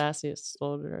 because World's sassiest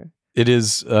soldier. It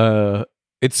is...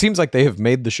 it seems like they have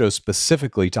made the show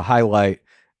specifically to highlight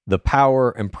the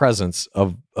power and presence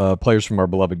of players from our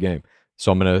beloved game.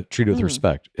 So I'm going to treat it with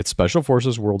respect. It's Special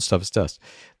Forces World's Toughest Test.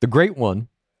 The great one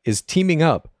is teaming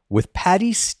up with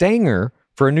Patty Stanger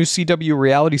for a new CW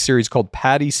reality series called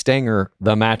Patty Stanger,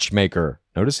 the Matchmaker.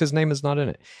 Notice his name is not in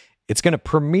it. It's going to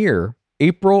premiere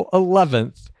April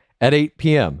 11th at 8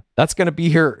 p.m. That's going to be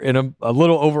here in a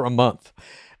little over a month.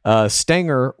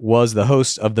 Stanger was the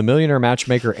host of The Millionaire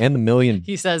Matchmaker and The Million.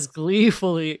 He says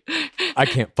gleefully. I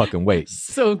can't fucking wait.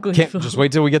 So gleeful. Just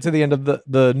wait till we get to the end of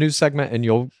the news segment and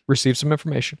you'll receive some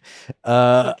information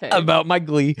about my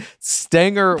glee.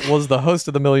 Stanger was the host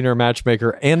of The Millionaire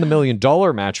Matchmaker and The $1 Million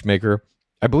Matchmaker.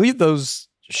 I believe those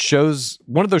shows,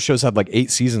 one of those shows had like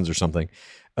 8 seasons or something.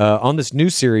 On this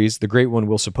new series, the great one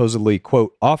will supposedly,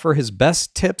 quote, offer his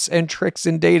best tips and tricks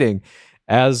in dating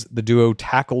as the duo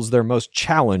tackles their most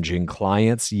challenging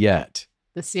clients yet.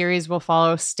 The series will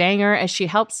follow Stanger as she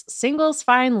helps singles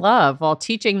find love while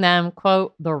teaching them,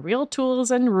 quote, the real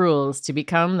tools and rules to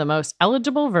become the most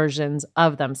eligible versions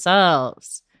of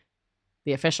themselves.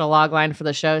 The official logline for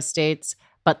the show states,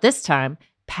 but this time,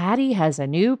 Patty has a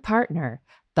new partner.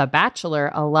 The Bachelor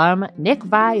alum Nick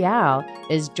Viall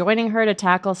is joining her to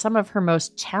tackle some of her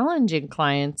most challenging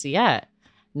clients yet.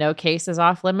 No case is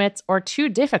off limits or too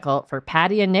difficult for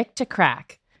Patty and Nick to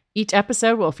crack. Each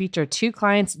episode will feature 2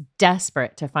 clients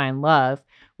desperate to find love,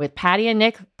 with Patty and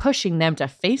Nick pushing them to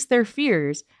face their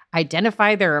fears,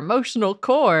 identify their emotional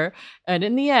core, and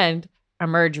in the end,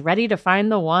 emerge ready to find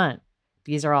the one.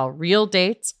 These are all real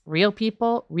dates, real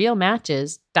people, real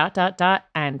matches, ...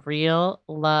 and real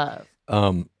love.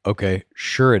 Okay,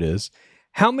 sure it is.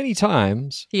 How many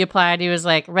times? He applied. He was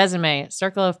like, resume,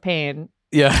 Circle of Pain.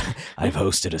 Yeah. I've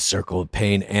hosted a Circle of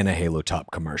Pain and a Halo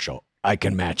Top commercial. I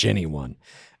can match anyone.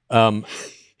 How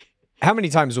many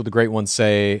times will the great one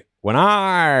say, when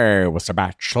I was a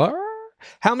bachelor?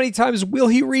 How many times will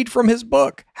he read from his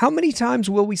book? How many times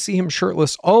will we see him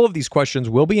shirtless? All of these questions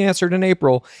will be answered in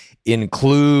April in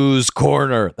Clue's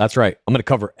Corner. That's right. I'm going to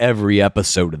cover every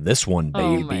episode of this one,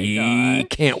 baby. Oh my gosh.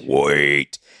 Can't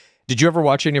wait. Did you ever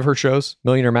watch any of her shows,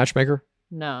 Millionaire Matchmaker?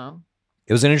 No.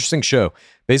 It was an interesting show.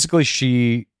 Basically,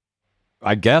 she,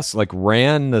 I guess, like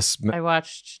ran this. I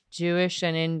watched Jewish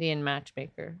and Indian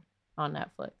Matchmaker on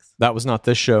Netflix. That was not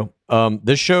this show.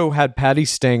 This show had Patty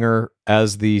Stanger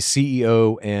as the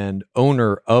CEO and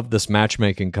owner of this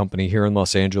matchmaking company here in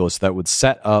Los Angeles that would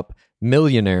set up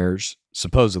millionaires,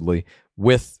 supposedly,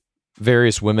 with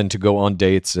various women to go on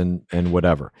dates and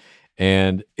whatever.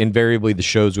 And invariably, the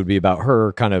shows would be about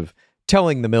her kind of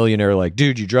telling the millionaire, like,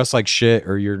 dude, you dress like shit,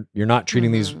 or you're not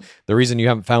treating these. The reason you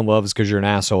haven't found love is because you're an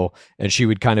asshole. And she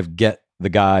would kind of get the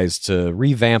guys to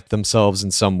revamp themselves in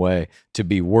some way to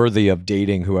be worthy of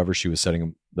dating whoever she was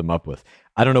setting them up with.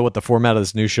 I don't know what the format of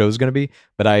this new show is going to be,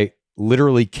 but I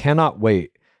literally cannot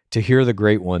wait to hear the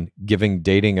great one giving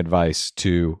dating advice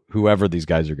to whoever these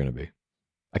guys are going to be.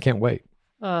 I can't wait.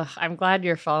 I'm glad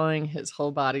you're following his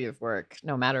whole body of work,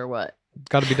 no matter what. It's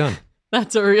got to be done.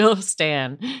 That's a real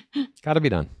stan. Got to be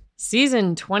done.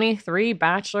 Season 23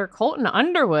 Bachelor Colton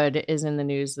Underwood is in the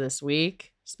news this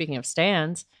week. Speaking of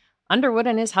stans, Underwood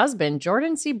and his husband,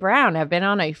 Jordan C. Brown, have been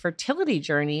on a fertility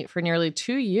journey for nearly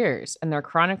 2 years, and they're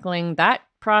chronicling that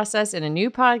process in a new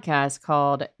podcast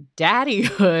called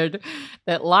Daddyhood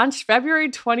that launched February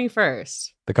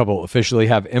 21st. The couple officially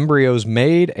have embryos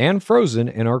made and frozen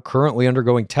and are currently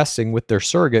undergoing testing with their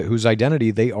surrogate, whose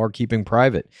identity they are keeping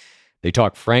private. They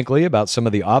talk frankly about some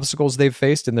of the obstacles they've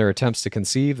faced in their attempts to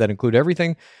conceive that include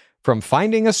everything from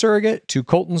finding a surrogate to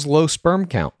Colton's low sperm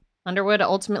count. Underwood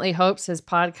ultimately hopes his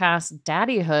podcast,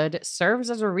 Daddyhood, serves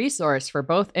as a resource for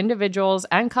both individuals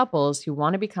and couples who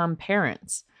want to become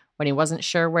parents. When he wasn't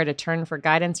sure where to turn for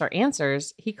guidance or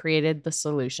answers, he created the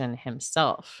solution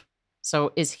himself.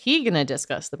 So is he going to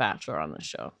discuss The Bachelor on this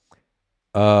show?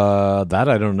 That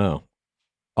I don't know.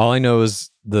 All I know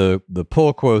is the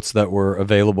pull quotes that were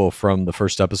available from the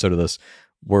first episode of this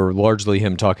were largely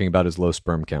him talking about his low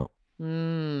sperm count.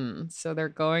 So they're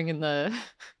going in the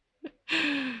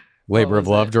labor of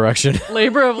love direction.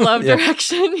 Labor of love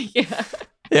direction. Yeah.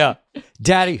 Yeah.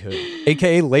 Daddyhood,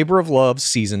 aka Labor of Love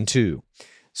Season 2.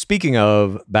 Speaking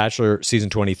of Bachelor Season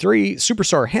 23,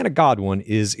 superstar Hannah Godwin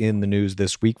is in the news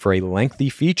this week for a lengthy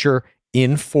feature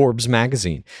in Forbes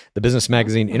magazine. The business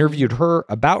magazine interviewed her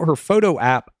about her photo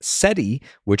app SETI,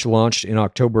 which launched in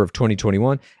October of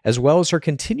 2021, as well as her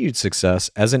continued success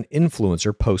as an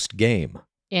influencer post-game.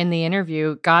 In the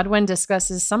interview, Godwin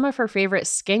discusses some of her favorite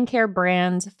skincare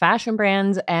brands, fashion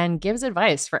brands, and gives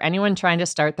advice for anyone trying to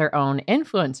start their own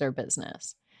influencer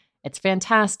business. It's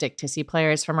fantastic to see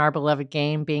players from our beloved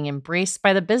game being embraced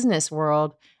by the business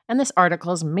world, and this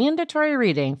article's mandatory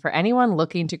reading for anyone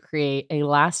looking to create a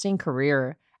lasting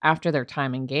career after their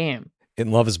time in game.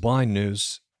 In Love is Blind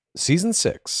news, Season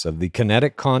 6 of the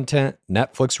kinetic content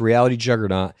Netflix reality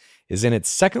juggernaut is in its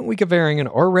second week of airing, and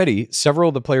already several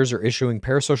of the players are issuing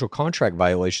parasocial contract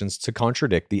violations to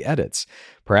contradict the edits.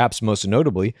 Perhaps most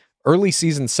notably, early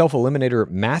season self-eliminator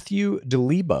Matthew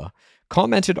DeLiba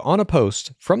commented on a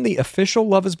post from the official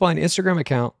Love is Blind Instagram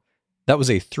account that was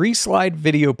a 3-slide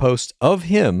video post of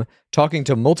him talking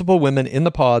to multiple women in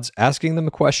the pods, asking them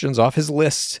questions off his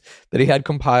list that he had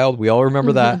compiled. We all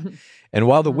remember that. And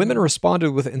while the women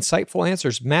responded with insightful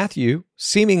answers, Matthew,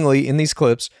 seemingly in these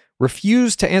clips,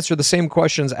 refused to answer the same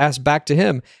questions asked back to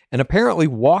him and apparently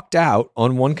walked out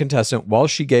on one contestant while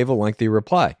she gave a lengthy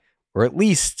reply. Or at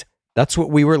least that's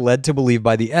what we were led to believe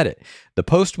by the edit. The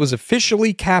post was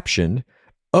officially captioned,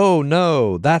 "Oh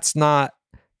no, that's not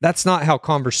how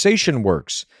conversation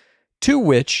works." To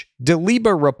which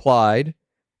DeLiba replied,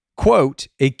 quote,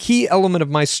 "A key element of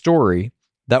my story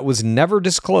that was never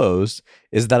disclosed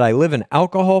is that I live an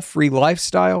alcohol-free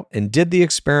lifestyle and did the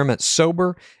experiment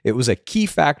sober. It was a key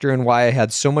factor in why I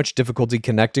had so much difficulty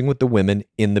connecting with the women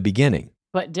in the beginning."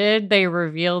 But did they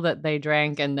reveal that they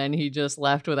drank and then he just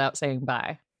left without saying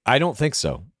bye? I don't think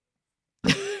so.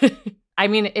 I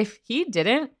mean, if he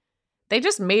didn't, they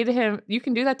just made him. You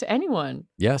can do that to anyone.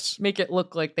 Yes. Make it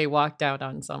look like they walked out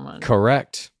on someone.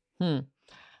 Correct.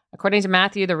 According to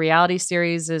Matthew, the reality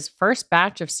series' first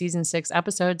batch of season 6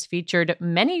 episodes featured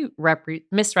many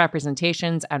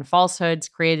misrepresentations and falsehoods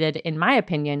created, in my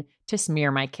opinion, to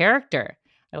smear my character.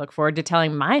 I look forward to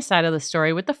telling my side of the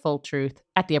story with the full truth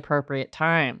at the appropriate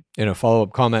time. In a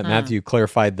follow-up comment, Matthew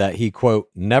clarified that he, quote,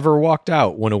 never walked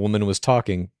out when a woman was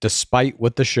talking, despite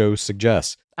what the show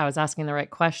suggests. I was asking the right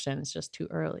question. It's just too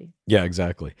early. Yeah,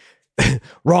 exactly.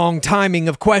 Wrong timing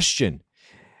of question.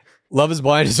 Love is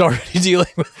Blind is already dealing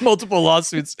with multiple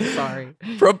lawsuits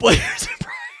from players in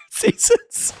prior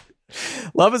seasons.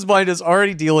 Love is Blind is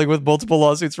already dealing with multiple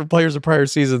lawsuits from players in prior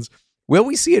seasons. Will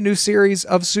we see a new series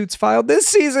of suits filed this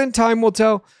season? Time will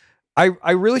tell.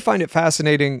 I really find it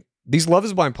fascinating. These Love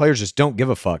is Blind players just don't give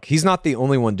a fuck. He's not the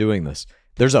only one doing this.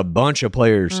 There's a bunch of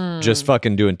players just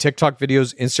fucking doing TikTok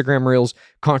videos, Instagram reels,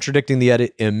 contradicting the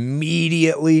edit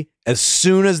immediately. As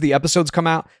soon as the episodes come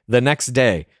out, the next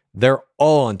day, they're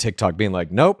all on TikTok being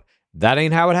like, nope, that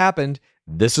ain't how it happened.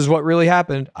 This is what really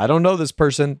happened. I don't know this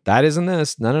person. That isn't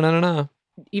this. No.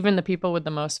 Even the people with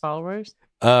the most followers?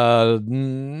 A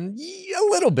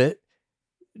little bit.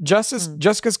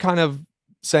 Jessica's kind of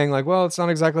saying like, well, it's not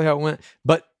exactly how it went.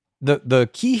 But the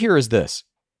key here is this.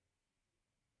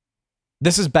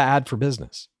 This is bad for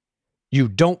business. You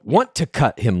don't want to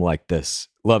cut him like this,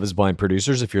 Love is Blind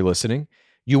producers, if you're listening.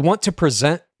 You want to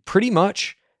present pretty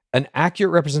much an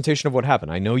accurate representation of what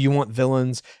happened. I know you want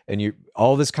villains and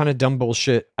all this kind of dumb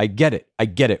bullshit. I get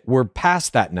it. We're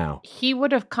past that now. He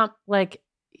would have come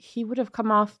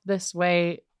off this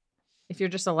way if you're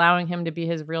just allowing him to be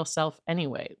his real self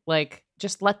anyway. Like,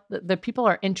 just let the people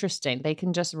are interesting. They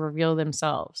can just reveal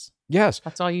themselves. Yes.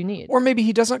 That's all you need. Or maybe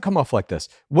he doesn't come off like this.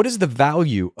 What is the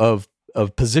value of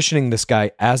positioning this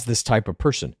guy as this type of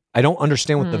person? I don't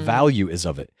understand what the value is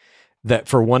of it. That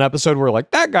for one episode, we're like,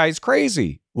 that guy's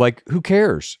crazy. Like, who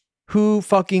cares? Who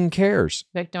fucking cares?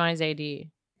 Victimize AD.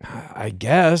 I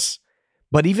guess.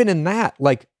 But even in that,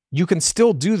 like, you can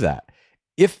still do that.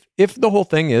 If the whole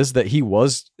thing is that he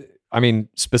was, I mean,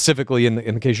 specifically in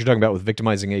the case you're talking about with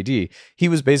victimizing AD, he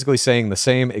was basically saying the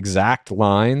same exact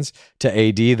lines to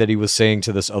AD that he was saying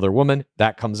to this other woman.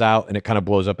 That comes out and it kind of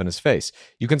blows up in his face.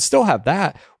 You can still have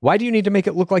that. Why do you need to make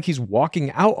it look like he's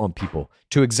walking out on people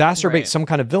to exacerbate some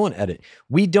kind of villain edit?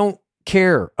 We don't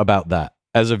care about that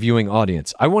as a viewing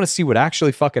audience. I want to see what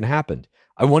actually fucking happened.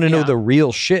 I want to know the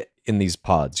real shit in these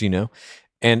pods, you know?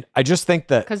 And I just think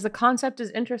that... Because the concept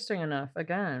is interesting enough,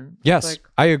 again. Yes,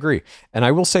 I agree. And I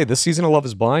will say this season of Love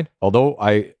is Blind, although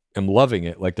I am loving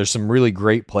it, like there's some really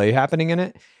great play happening in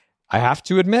it, I have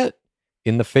to admit,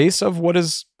 in the face of what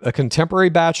is a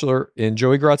contemporary Bachelor in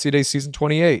Joey Graziadei's season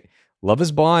 28, Love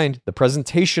is Blind, the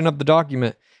presentation of the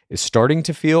document is starting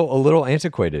to feel a little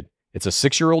antiquated. It's a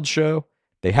 6-year-old show.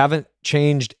 They haven't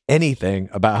changed anything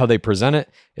about how they present it.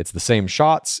 It's the same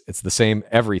shots. It's the same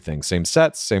everything. Same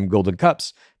sets, same golden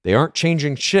cups. They aren't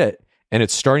changing shit. And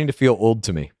it's starting to feel old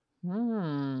to me.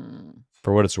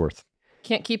 For what it's worth.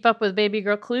 Can't keep up with baby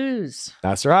girl clues.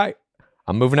 That's right.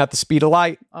 I'm moving at the speed of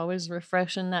light. Always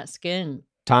refreshing that skin.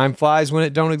 Time flies when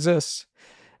it don't exist.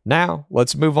 Now,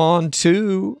 let's move on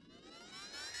to...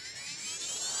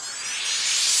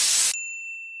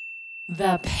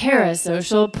 The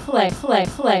parasocial play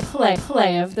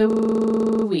of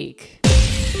the week.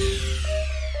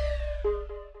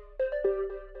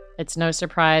 It's no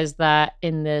surprise that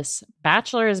in this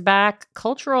Bachelor is Back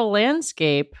cultural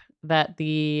landscape that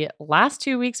the last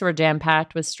 2 weeks were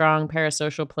jam-packed with strong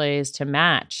parasocial plays to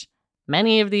match.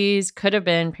 Many of these could have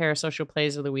been parasocial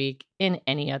plays of the week in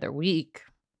any other week.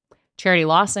 Charity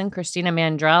Lawson, Christina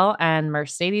Mandrell, and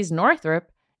Mercedes Northrup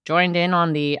joined in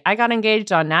on the I got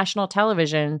engaged on national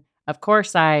television, of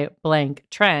course I blank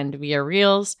trend via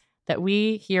Reels that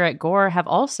we here at Gore have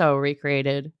also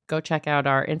recreated. Go check out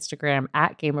our Instagram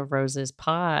at Game of Roses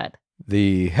pod.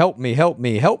 The Help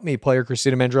Me player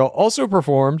Christina Mandrell also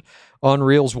performed on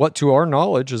Reels what to our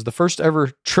knowledge is the first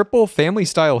ever triple family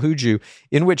style hooju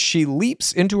in which she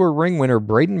leaps into her ring winner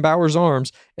Braden Bauer's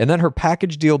arms and then her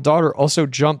package deal daughter also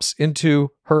jumps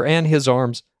into her and his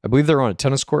arms. I believe they're on a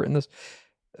tennis court in this.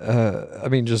 I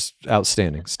mean, just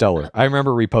outstanding, stellar. I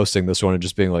remember reposting this one and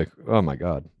just being like, "Oh my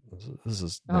god, this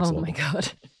is next level." My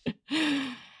god!"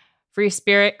 Free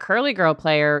Spirit Curly Girl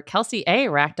player Kelsey A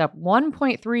racked up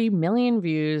 1.3 million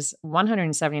views,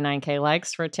 179K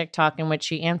likes for a TikTok in which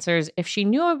she answers if she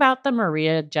knew about the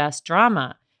Maria Jess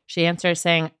drama. She answers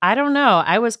saying, "I don't know.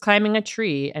 I was climbing a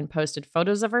tree," and posted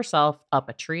photos of herself up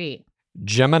a tree.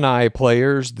 Gemini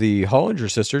players, the Hollinger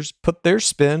sisters, put their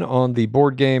spin on the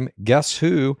board game Guess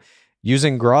Who,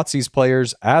 using Grazie's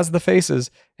players as the faces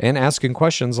and asking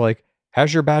questions like,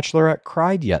 has your bachelorette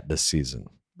cried yet this season?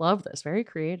 Love this. Very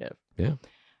creative. Yeah.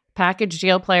 Package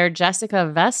deal player Jessica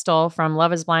Vestal from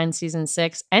Love is Blind Season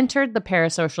 6 entered the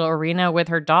parasocial arena with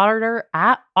her daughter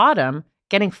Autumn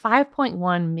getting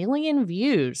 5.1 million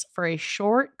views for a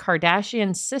short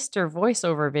Kardashian sister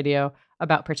voiceover video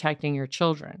about protecting your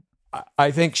children.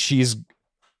 I think she's,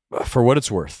 for what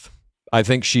it's worth, I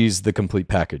think she's the complete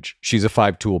package. She's a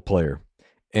 5-tool player.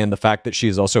 And the fact that she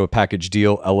is also a package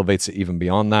deal elevates it even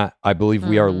beyond that. I believe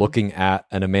we are looking at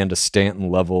an Amanda Stanton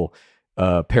level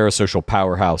parasocial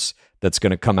powerhouse that's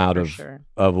going to come out of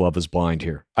Love is Blind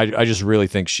here. I just really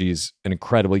think she's an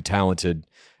incredibly talented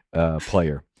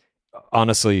player.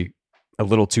 Honestly, a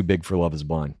little too big for Love is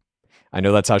Blind. I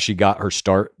know that's how she got her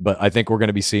start, but I think we're going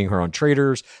to be seeing her on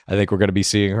Traitors. I think we're going to be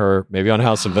seeing her maybe on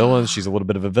House of Villains. She's a little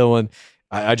bit of a villain.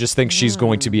 I just think she's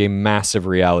going to be a massive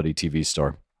reality TV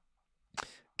star.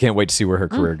 Can't wait to see where her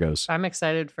career goes. I'm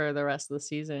excited for the rest of the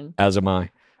season. As am I.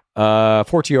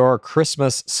 4TR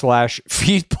Christmas /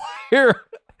 feed player.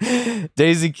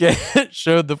 Daisy Kent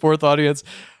showed the fourth audience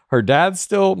her dad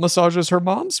still massages her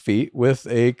mom's feet with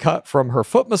a cut from her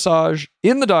foot massage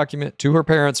in the document to her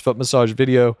parents' foot massage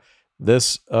video.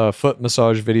 This foot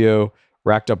massage video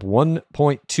racked up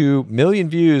 1.2 million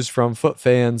views from foot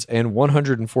fans and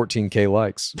 114K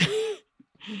likes.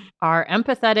 Our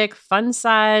empathetic,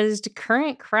 fun-sized,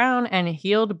 current crown and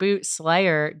heeled boot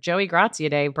slayer, Joey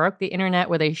Graziadei, broke the internet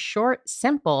with a short,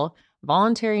 simple,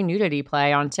 voluntary nudity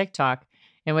play on TikTok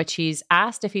in which he's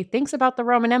asked if he thinks about the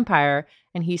Roman Empire,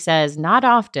 and he says, not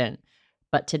often,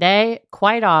 but today,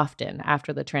 quite often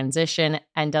after the transition,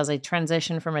 and does a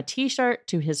transition from a t-shirt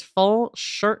to his full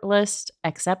shirtless,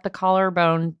 except the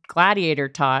collarbone gladiator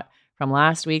tot from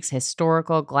last week's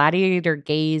historical gladiator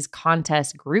gaze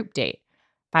contest group date.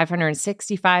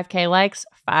 565K likes,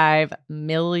 5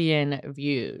 million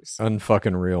views.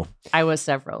 Unfucking real. I was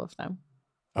several of them.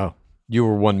 Oh, you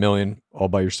were 1 million all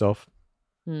by yourself?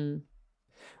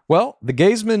 Well, the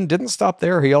Gazeman didn't stop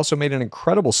there. He also made an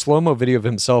incredible slow-mo video of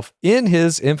himself in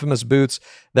his infamous boots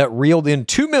that reeled in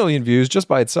 2 million views just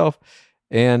by itself.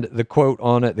 And the quote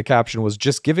on it, the caption was,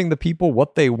 just giving the people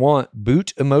what they want.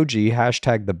 Boot emoji,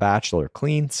 hashtag The Bachelor.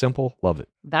 Clean, simple, love it.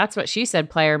 That's what she said.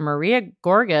 Player Maria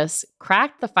Gorgas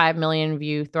cracked the 5 million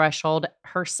view threshold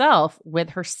herself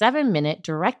with her 7-minute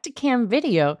direct-to-cam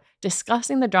video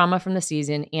discussing the drama from the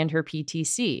season and her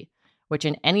PTC, which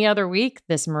in any other week,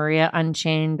 this Maria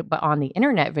Unchained but on the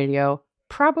internet video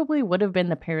probably would have been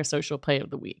the parasocial play of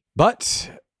the week.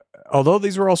 But although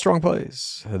these were all strong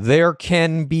plays, there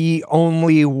can be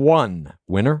only one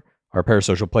winner. Our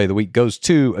parasocial play of the week goes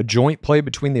to a joint play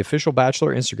between the official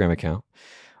Bachelor Instagram account,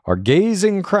 our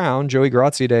gazing crown, Joey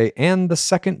Graziadei, and the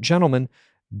second gentleman,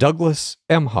 Douglas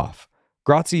Emhoff.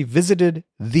 Grazi visited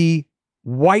the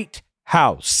White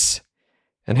House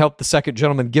and helped the second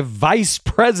gentleman give Vice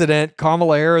President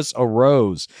Kamala Harris a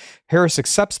rose. Harris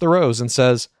accepts the rose and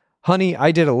says, honey,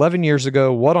 I did 11 years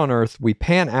ago. What on earth? We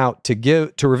pan out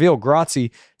to reveal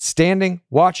Grazi standing,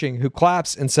 watching, who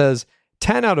claps and says,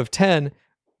 10 out of 10.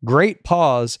 Great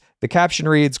pause. The caption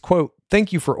reads, quote,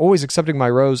 thank you for always accepting my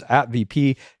rose at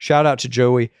VP. Shout out to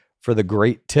Joey for the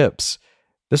great tips.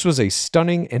 This was a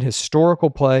stunning and historical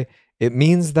play. It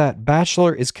means that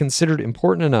Bachelor is considered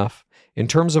important enough in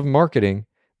terms of marketing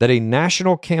that a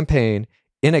national campaign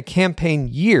in a campaign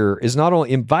year is not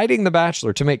only inviting The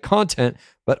Bachelor to make content,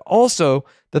 but also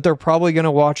that they're probably going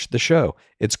to watch the show.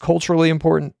 It's culturally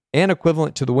important and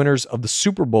equivalent to the winners of the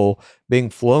Super Bowl being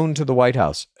flown to the White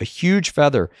House. A huge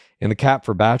feather in the cap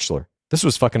for Bachelor. This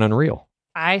was fucking unreal.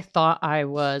 I thought I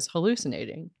was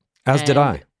hallucinating. As did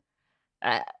I.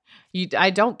 I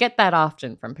don't get that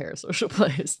often from parasocial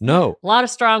plays. No. A lot of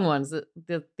strong ones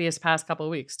these past couple of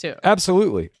weeks too.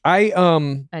 Absolutely.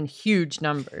 And huge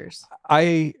numbers.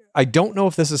 I don't know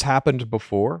if this has happened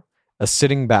before. A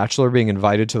sitting bachelor being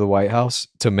invited to the White House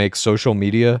to make social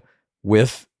media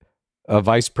with a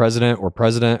vice president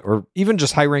or even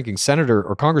just high-ranking senator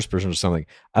or congressperson or something.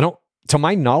 To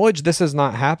my knowledge, this has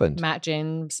not happened. Matt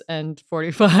James and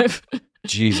 45.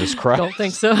 Jesus Christ. Don't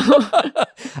think so.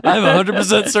 I'm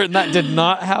 100% certain that did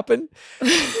not happen.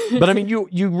 But I mean,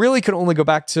 you really could only go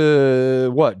back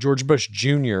to George Bush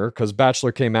Jr., because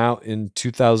Bachelor came out in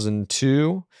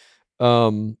 2002.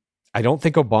 I don't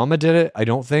think Obama did it. I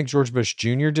don't think George Bush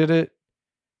Jr. did it.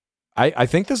 I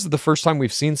think this is the first time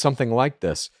we've seen something like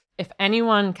this. If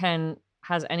anyone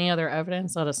has any other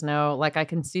evidence, let us know. Like, I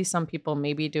can see some people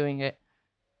maybe doing it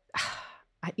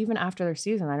even after their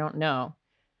season. I don't know.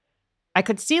 I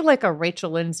could see like a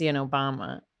Rachel Lindsay and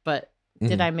Obama, but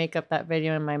did I make up that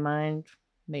video in my mind?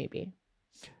 Maybe,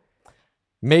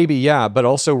 yeah. But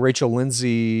also Rachel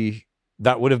Lindsay,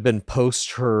 that would have been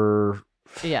post her.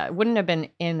 Yeah, it wouldn't have been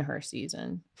in her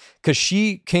season. Because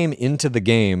she came into the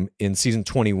game in season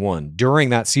 21 during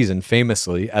that season,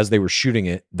 famously, as they were shooting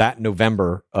it that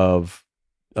November of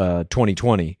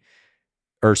 2020.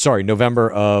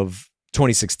 November of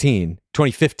 2015.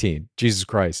 Jesus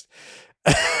Christ.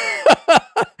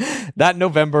 That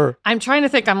November. I'm trying to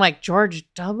think. I'm like, George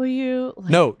W. Like,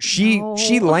 no, she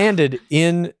landed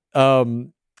in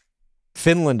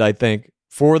Finland, I think,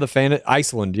 for the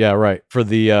Iceland. Yeah, right. For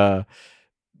the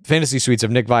fantasy suites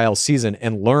of Nick Viall's season,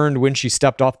 and learned when she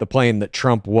stepped off the plane that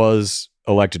Trump was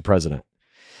elected president.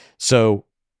 So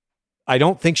I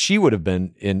don't think she would have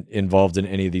been involved in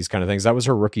any of these kind of things. That was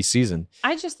her rookie season.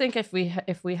 I just think if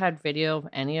we had video of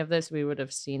any of this, we would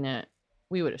have seen it.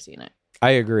 We would have seen it.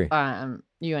 I agree.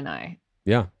 You and I.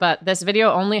 Yeah. But this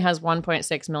video only has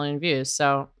 1.6 million views.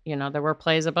 So, there were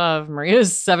plays above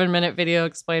Maria's 7-minute video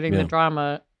explaining the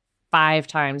drama 5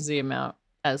 times the amount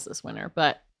as this winner.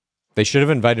 But they should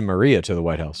have invited Maria to the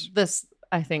White House. This,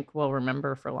 I think, we'll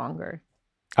remember for longer.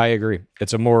 I agree.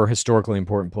 It's a more historically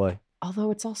important play. Although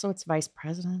it's vice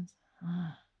president.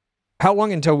 How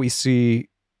long until we see...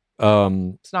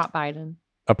 it's not Biden.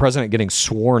 A president getting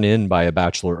sworn in by a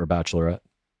bachelor or bachelorette?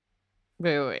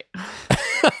 Wait.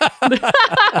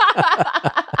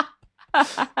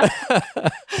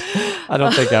 I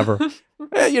don't think ever.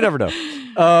 You never know.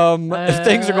 If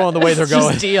things are going the way they're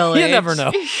going, you never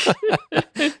know.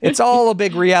 It's all a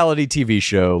big reality TV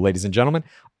show, ladies and gentlemen.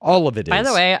 All of it is. By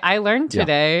the way, I learned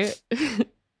today, this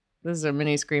is a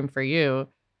mini scream for you,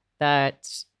 that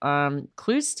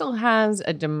Clue still has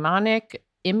a demonic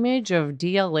image of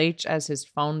DLH as his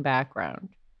phone background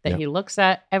that he looks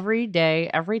at every day.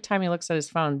 Every time he looks at his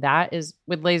phone, that is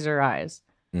with laser eyes.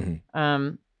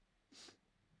 Mm-hmm.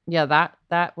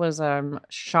 That was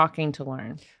shocking to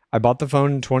learn. I bought the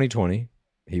phone in 2020.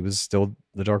 He was still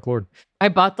the Dark Lord. I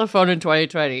bought the phone in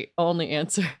 2020. Only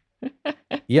answer.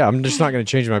 Yeah, I'm just not going to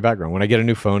change my background. When I get a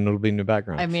new phone, it'll be a new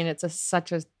background. I mean, it's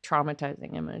such a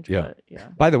traumatizing image. Yeah. But yeah.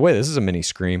 By the way, this is a mini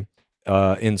scream.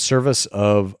 In service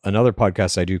of another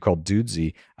podcast I do called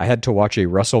Dudesy, I had to watch a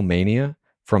WrestleMania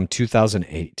from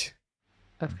 2008.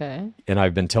 Okay. And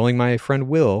I've been telling my friend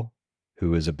Will,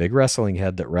 who is a big wrestling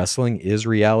head, that wrestling is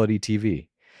reality TV.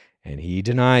 And he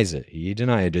denies it.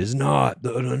 It is not.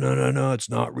 No, it's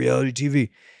not reality TV.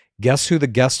 Guess who the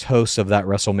guest host of that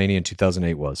WrestleMania in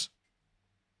 2008 was?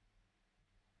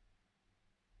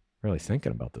 Really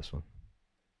thinking about this one.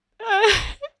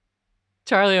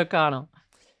 Charlie O'Connell.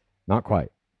 Not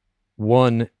quite.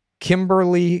 One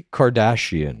Kimberly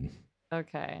Kardashian.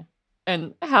 Okay.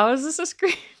 And how is this a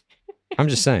screen? I'm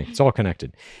just saying. It's all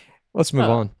connected. Let's move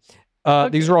on. Okay.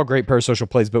 These are all great parasocial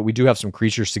plays, but we do have some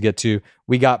creatures to get to.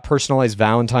 We got personalized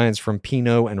Valentines from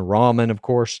Pino and Ramen, of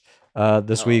course.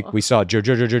 This week, we saw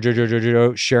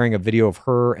Jojo sharing a video of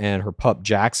her and her pup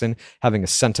Jackson having a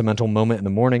sentimental moment in the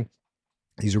morning.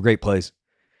 These were great plays.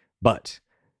 But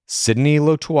Sydney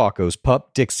Lotuaco's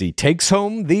pup Dixie takes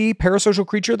home the parasocial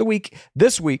creature of the week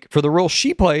this week for the role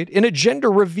she played in a gender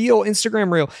reveal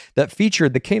Instagram reel that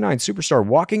featured the canine superstar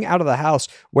walking out of the house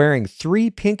wearing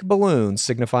 3 pink balloons,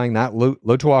 signifying that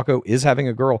Lotuaco is having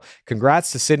a girl.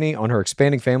 Congrats to Sydney on her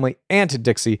expanding family and to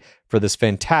Dixie for this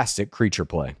fantastic creature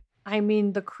play. I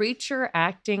mean, the creature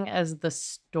acting as the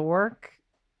stork,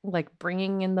 like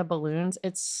bringing in the balloons,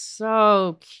 it's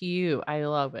so cute. I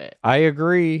love it. I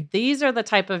agree. These are the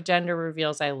type of gender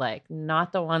reveals I like,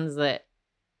 not the ones that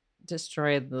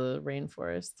destroyed the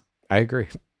rainforest. I agree.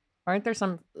 Aren't there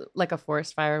some, like a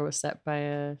forest fire was set by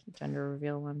a gender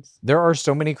reveal once? There are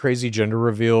so many crazy gender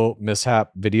reveal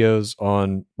mishap videos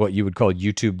on what you would call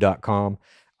youtube.com.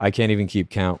 I can't even keep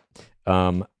count.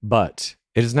 But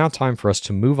it is now time for us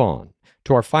to move on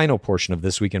to our final portion of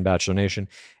This Week in Bachelor Nation.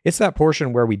 It's that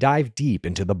portion where we dive deep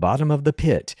into the bottom of the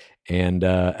pit. And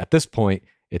at this point,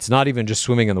 it's not even just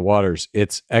swimming in the waters.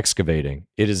 It's excavating.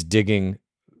 It is digging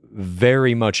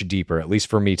very much deeper, at least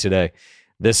for me today.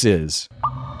 This is...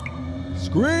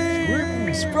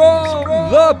 Screams from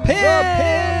the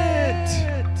Pit!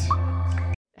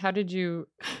 How did you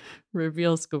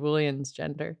reveal Skabulian's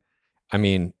gender? I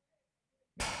mean,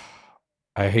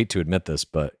 I hate to admit this,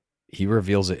 but he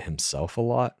reveals it himself a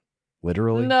lot,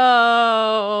 literally.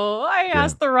 No, I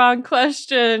asked the wrong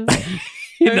question.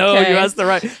 You asked the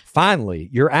right. Finally,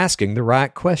 you're asking the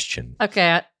right question.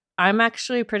 Okay, I'm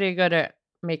actually pretty good at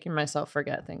making myself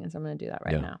forget things. I'm going to do that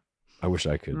right now. I wish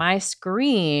I could. My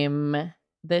scream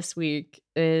this week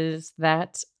is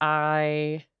that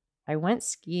I went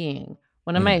skiing.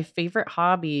 One of my favorite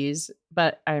hobbies,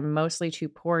 but I'm mostly too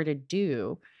poor to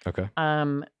do. Okay.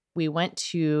 We went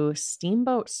to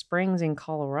Steamboat Springs in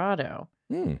Colorado.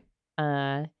 You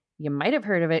might have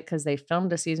heard of it because they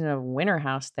filmed a season of Winter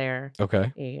House there.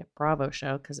 Okay. A Bravo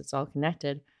show because it's all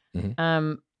connected.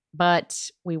 Mm-hmm.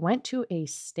 But we went to a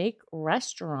steak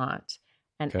restaurant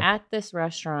And Okay. at this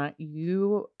restaurant,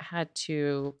 you had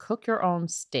to cook your own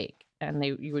steak, and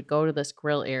you would go to this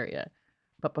grill area.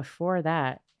 But before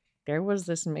that, there was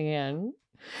this man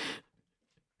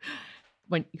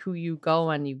who you go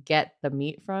and you get the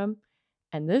meat from.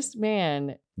 And this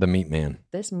The meat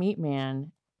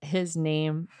man. his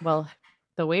name, well,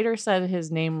 the waiter said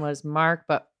his name was Mark,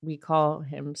 but we call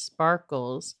him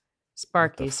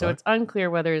Sparky. So fuck? it's unclear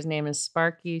whether his name is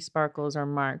Sparky, Sparkles, or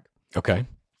Mark. Okay.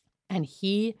 And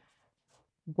he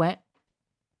went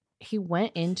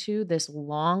into this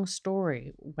long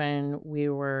story when we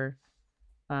were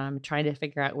trying to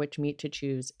figure out which meat to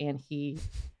choose. And he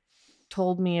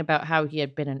told me about how he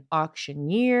had been an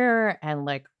auctioneer and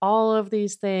like all of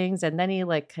these things. And then he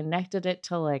like connected it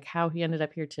to like how he ended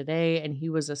up here today. And he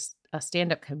was a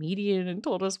stand-up comedian and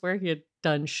told us where he had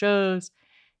done shows.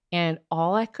 And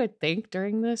all I could think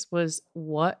during this was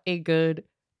what a good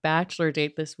Bachelor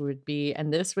date this would be.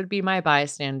 And this would be my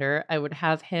bystander. I would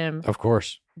have him Of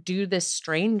course. do this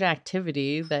strange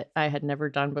activity that I had never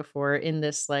done before in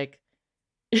this like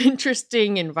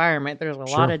interesting environment. There's a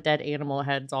Sure. lot of dead animal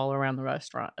heads all around the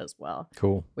restaurant as well,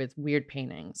 Cool. with weird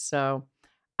paintings. So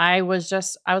I was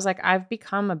like, I've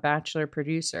become a Bachelor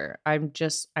producer. I'm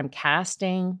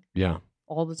casting Yeah.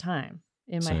 all the time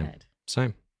in my Same. head.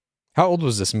 Same. How old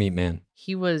was this meat man?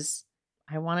 He was,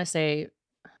 I want to say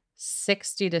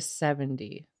 60 to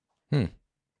 70.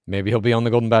 Maybe he'll be on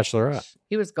the Golden Bachelorette.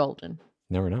 He was golden.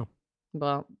 Never know.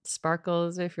 Well,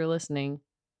 Sparkles, if you're listening,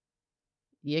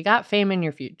 you got fame in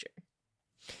your future.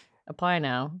 Apply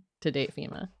now to date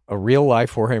FEMA. A real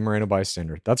life Jorge Moreno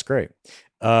bystander. That's great.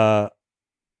 My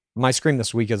scream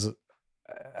this week is,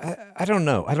 I don't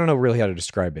know. I don't know really how to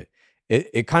describe it.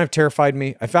 It kind of terrified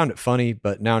me. I found it funny,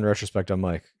 but now in retrospect, I'm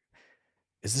like,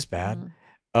 is this bad?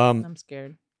 I'm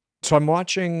scared. So I'm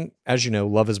watching, as you know,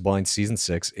 Love is Blind season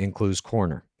 6 in Clue's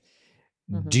Corner.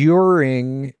 Mhm.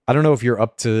 During, I don't know if you're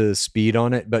up to speed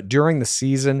on it, but during the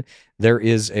season, there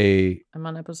is I'm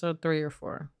on episode 3 or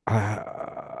 4.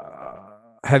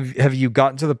 Have you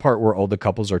gotten to the part where all the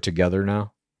couples are together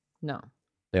now? No.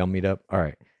 They all meet up? All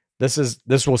right.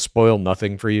 This will spoil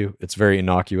nothing for you. It's very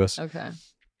innocuous. Okay.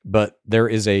 But there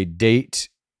is a date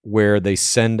where they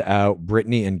send out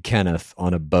Brittany and Kenneth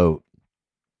on a boat,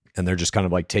 and they're just kind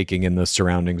of like taking in the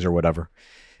surroundings or whatever.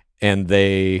 And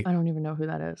I don't even know who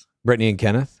that is. Brittany and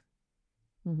Kenneth,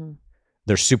 Mm-hmm.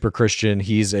 they're super Christian.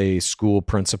 He's a school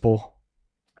principal.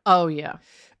 Oh, yeah.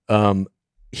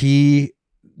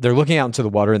 They're looking out into the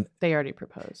water, and They already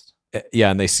proposed.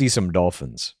 and they see some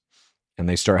dolphins, and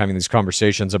they start having these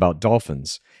conversations about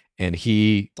dolphins. And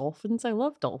Dolphins? I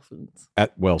love dolphins.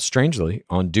 strangely,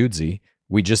 on Dudesy,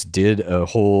 we just did a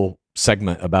whole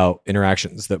segment about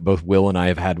interactions that both Will and I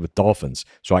have had with dolphins.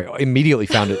 So I immediately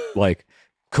found it like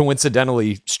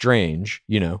coincidentally strange,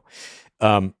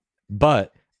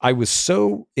 but I was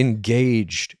so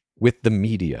engaged with the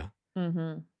media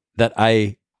Mm-hmm. that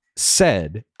I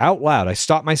said out loud, I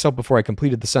stopped myself before I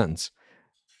completed the sentence.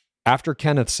 After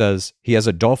Kenneth says he has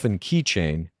a dolphin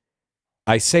keychain,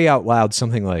 I say out loud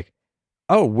something like,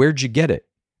 "Oh, where'd you get it?"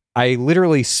 I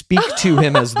literally speak to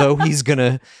him as though he's going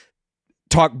to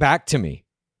talk back to me.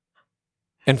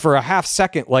 And for a half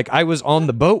second, like I was on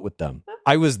the boat with them.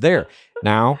 I was there.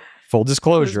 Now, full Were you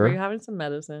disclosure, having some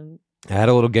medicine? I had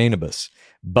a little Gainabus.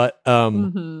 But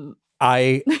Mm-hmm.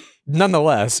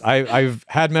 nonetheless, I've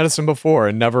had medicine before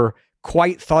and never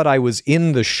quite thought I was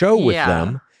in the show with Yeah.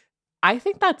 them. I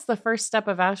think that's the first step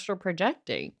of astral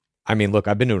projecting. I mean, look,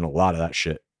 I've been doing a lot of that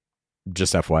shit.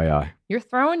 Just FYI. You're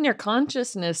throwing your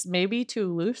consciousness maybe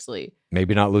too loosely.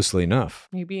 Maybe not loosely enough.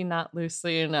 Maybe not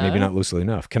loosely enough. Maybe not loosely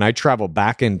enough. Can I travel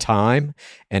back in time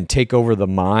and take over the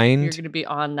You're mind going to be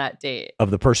on that date.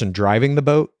 of the person driving the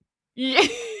boat? Yeah.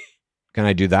 Can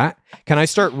I do that? Can I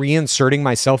start reinserting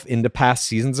myself into past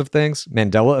seasons of things?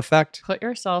 Mandela effect? Put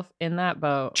yourself in that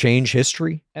boat Change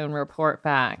history? and report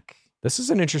back. This is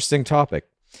an interesting topic.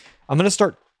 I'm going to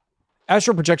start.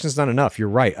 Astral projection is not enough. You're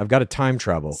right. I've got to time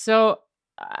travel. So,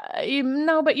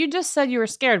 no, but you just said you were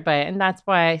scared by it, and that's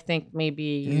why I think maybe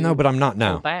you No, but I'm not pull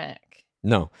now. back.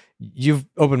 No, you've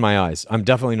opened my eyes. I'm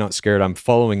definitely not scared. I'm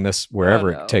following this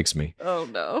wherever no. it takes me. Oh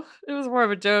no, it was more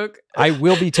of a joke. I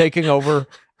will be taking over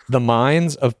the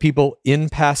minds of people in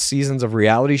past seasons of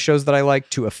reality shows that I like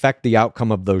to affect the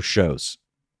outcome of those shows.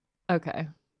 Okay,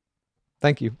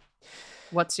 Thank you.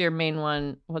 what's your main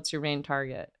one? What's your main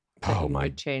target? that Oh you my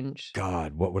would change.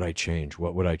 God, what would I change?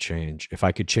 What would I change? If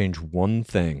I could change one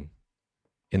thing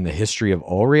in the history of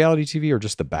all reality TV or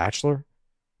just The Bachelor,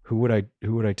 who would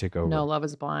I take over? No, Love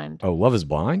is Blind. Oh, Love is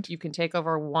Blind? You can take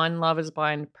over one Love is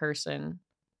Blind person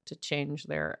to change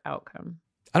their outcome.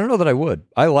 I don't know that I would.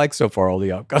 I like so far all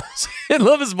the outcomes. And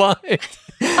Love Is Blind.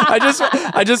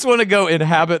 I just want to go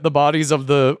inhabit the bodies of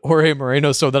the Jorge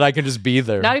Moreno so that I can just be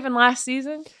there. Not even last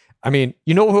season? I mean,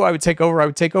 you know who I would take over? I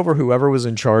would take over whoever was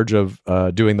in charge of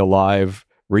doing the live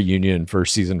reunion for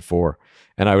season 4.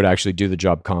 And I would actually do the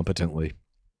job competently.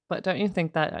 But don't you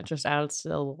think that just adds to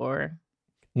the lore?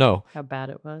 No. How bad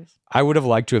it was? I would have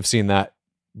liked to have seen that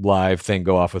live thing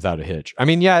go off without a hitch. I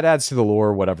mean, yeah, it adds to the lore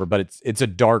or whatever, but it's a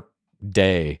dark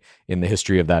day in the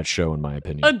history of that show, in my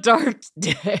opinion. A dark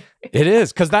day. It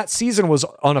is, because that season was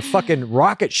on a fucking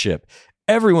rocket ship.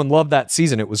 Everyone loved that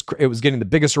season. It was getting the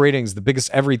biggest ratings, the biggest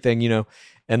everything,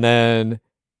 and then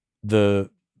the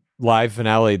live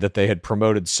finale that they had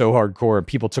promoted so hardcore and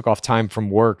people took off time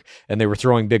from work and they were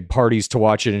throwing big parties to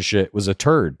watch it and shit was a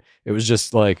turd. It was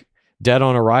just like dead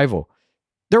on arrival.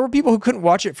 There were people who couldn't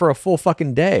watch it for a full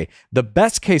fucking day. The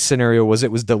best case scenario was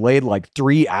it was delayed like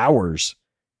 3 hours.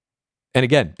 And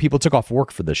again, people took off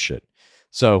work for this shit.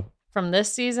 So from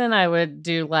this season, I would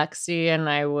do Lexi and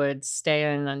I would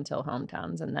stay in until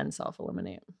hometowns and then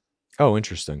self-eliminate. Oh,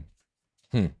 interesting.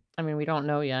 I mean, we don't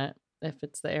know yet if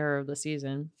it's the error of the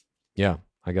season. Yeah,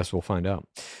 I guess we'll find out.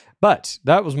 But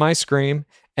that was my scream.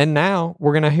 And now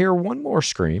we're going to hear one more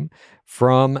scream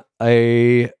from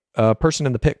a person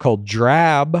in the pit called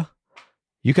Drab.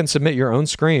 You can submit your own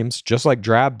screams just like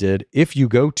Drab did if you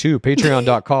go to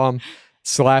patreon.com/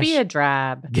 Be a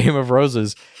drab. Game of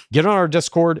Roses. Get on our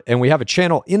Discord, and we have a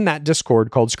channel in that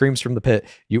Discord called Screams from the Pit.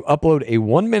 You upload a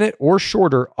 1 minute or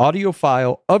shorter audio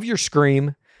file of your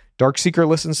scream. Darkseeker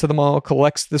listens to them all,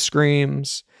 collects the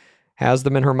screams, has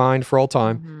them in her mind for all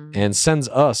time, and sends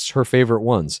us her favorite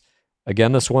ones.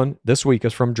 Again, this week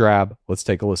is from Drab. Let's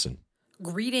take a listen.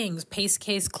 Greetings, Pace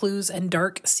Case Clues and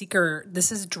Dark Seeker.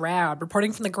 This is Drab,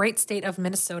 reporting from the great state of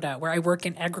Minnesota, where I work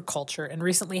in agriculture and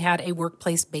recently had a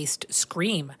workplace-based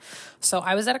scream. So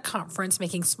I was at a conference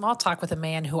making small talk with a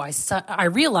man who I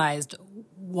realized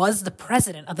was the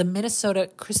president of the Minnesota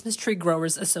Christmas Tree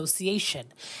Growers Association.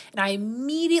 And I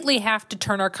immediately have to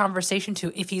turn our conversation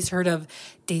to if he's heard of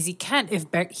Daisy Kent, if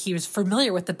he was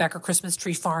familiar with the Becker Christmas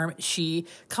Tree Farm she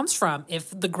comes from, if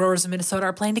the growers of Minnesota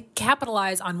are planning to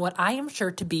capitalize on what I am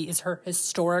sure to be is her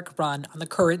historic run on the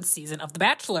current season of The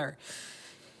Bachelor.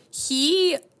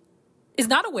 He is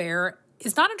not aware,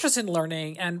 is not interested in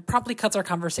learning, and promptly cuts our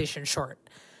conversation short.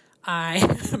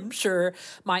 I am sure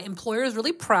my employer is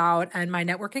really proud and my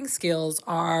networking skills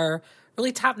are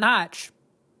really top notch.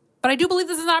 But I do believe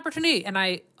this is an opportunity, and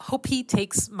I hope he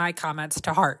takes my comments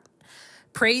to heart.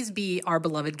 Praise be our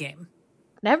beloved game.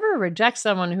 Never reject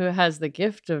someone who has the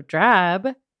gift of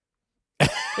drab.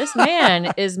 This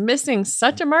man is missing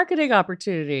such a marketing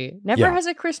opportunity. Never has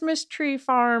a Christmas tree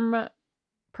farm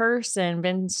person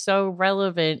been so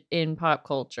relevant in pop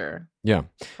culture. Yeah.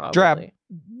 Probably. Drab,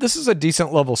 this is a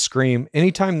decent level scream.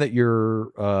 Anytime that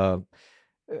you're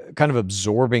kind of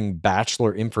absorbing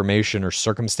Bachelor information or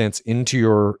circumstance into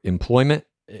your employment,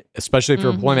 especially if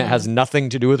your employment has nothing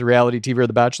to do with reality TV or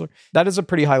The Bachelor, that is a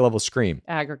pretty high level scream.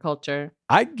 Agriculture.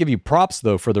 I'd give you props,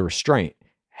 though, for the restraint.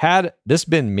 Had this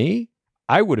been me,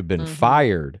 I would have been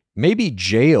fired, maybe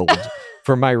jailed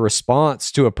for my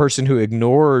response to a person who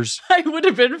ignores. I would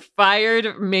have been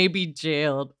fired, maybe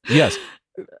jailed. Yes.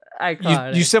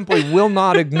 You simply will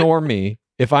not ignore me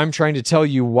if I'm trying to tell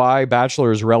you why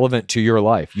Bachelor is relevant to your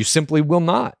life. You simply will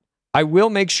not. I will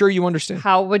make sure you understand.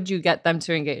 How would you get them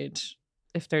to engage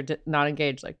if they're not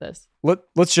engaged like this?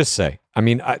 Let's just say, I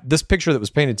mean, this picture that was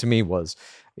painted to me was,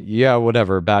 yeah,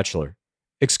 whatever, Bachelor.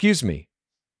 Excuse me.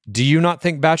 Do you not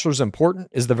think Bachelor's important?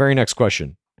 Is the very next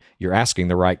question. You're asking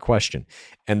the right question.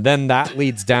 And then that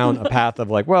leads down a path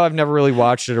of like, well, I've never really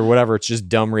watched it or whatever. It's just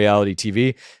dumb reality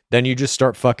TV. Then you just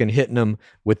start fucking hitting them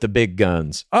with the big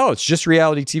guns. Oh, it's just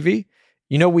reality TV?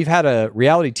 You know, we've had a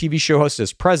reality TV show host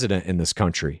as president in this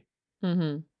country.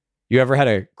 Mm-hmm. You ever had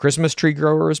a Christmas tree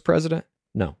grower as president?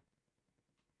 No.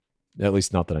 At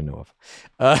least not that I know of.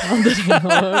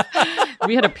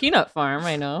 We had a peanut farm,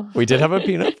 I know. We did have a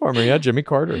peanut farmer, yeah, Jimmy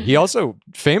Carter. He also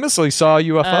famously saw a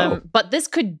UFO. But this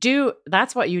could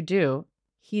that's what you do.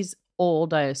 He's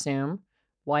old, I assume,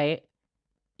 white.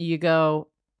 You go,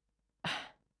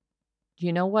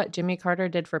 you know what Jimmy Carter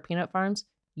did for peanut farms?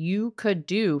 You could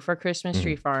do for Christmas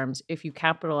tree farms if you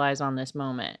capitalize on this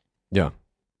moment. Yeah.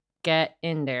 Get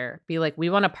in there. Be like,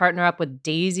 we want to partner up with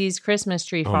Daisy's Christmas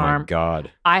tree farm. Oh my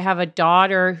God. I have a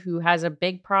daughter who has a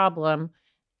big problem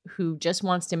who just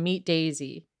wants to meet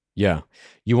Daisy. Yeah.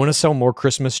 You want to sell more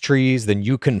Christmas trees than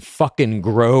you can fucking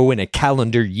grow in a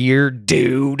calendar year,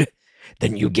 dude?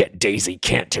 Then you get Daisy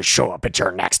Kent to show up at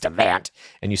your next event.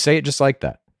 And you say it just like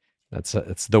that.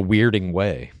 It's the weirding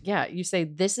way. Yeah, you say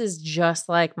this is just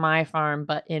like my farm,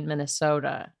 but in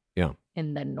Minnesota. Yeah.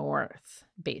 In the north,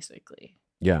 basically.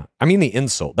 Yeah. I mean, the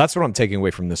insult. That's what I'm taking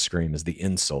away from this scream is the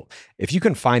insult. If you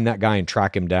can find that guy and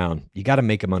track him down, you got to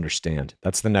make him understand.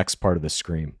 That's the next part of the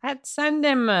scream. I'd send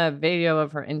him a video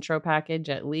of her intro package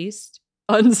at least,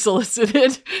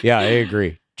 unsolicited. Yeah, I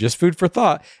agree. Just food for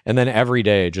thought. And then every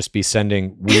day, just be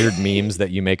sending weird memes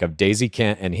that you make of Daisy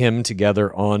Kent and him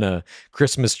together on a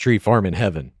Christmas tree farm in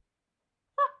heaven.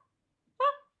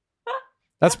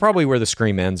 That's probably where the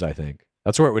scream ends, I think.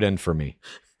 That's where it would end for me.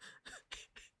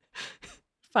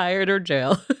 Fired or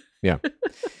jail. Yeah.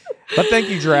 But thank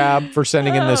you, Drab, for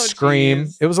sending in this scream.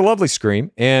 Geez. It was a lovely scream.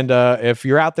 And if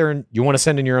you're out there and you want to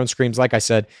send in your own screams, like I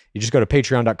said, you just go to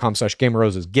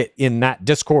patreon.com/GameRoses. Get in that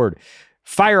Discord.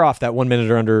 Fire off that 1 minute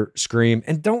or under scream.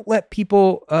 And don't let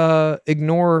people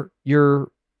ignore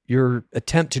your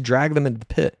attempt to drag them into the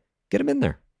pit. Get them in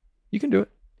there. You can do it.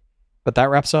 But that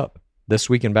wraps up This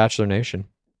Week in Bachelor Nation.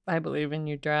 I believe in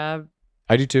you, Drab.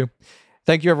 I do too.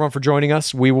 Thank you, everyone, for joining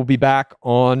us. We will be back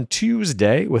on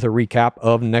Tuesday with a recap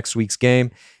of next week's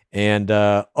game and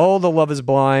all the Love is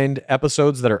Blind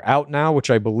episodes that are out now, which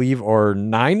I believe are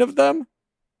 9 of them.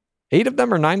 8 of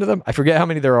them or 9 of them. I forget how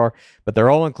many there are, but they're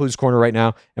all in Clues Corner right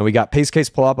now. And we got Pace Case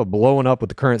Palapa blowing up with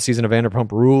the current season of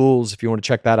Vanderpump Rules. If you want to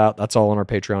check that out, that's all on our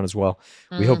Patreon as well.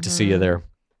 We hope to see you there.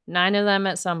 9 of them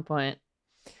at some point.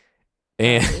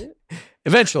 And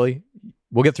eventually,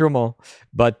 we'll get through them all.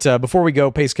 But before we go,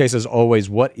 Pace Case, as always,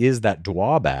 what is that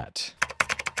Dwabat?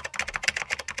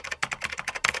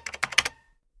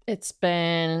 It's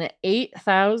been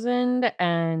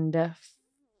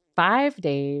 8,005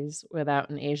 days without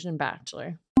an Asian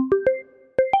bachelor.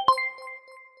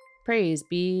 Praise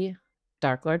be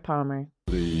Dark Lord Palmer.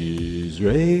 Please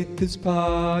rate this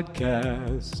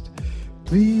podcast.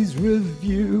 Please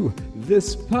review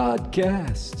this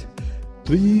podcast.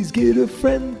 Please get a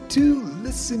friend to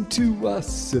listen to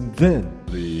us, and then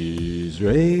please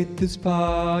rate this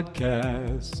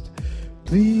podcast.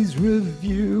 Please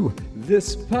review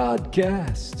this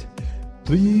podcast.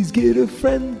 Please get a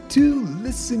friend to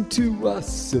listen to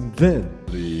us, and then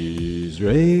please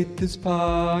rate this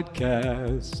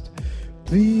podcast.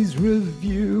 Please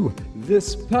review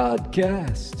this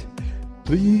podcast.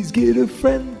 Please get a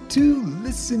friend to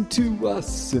listen to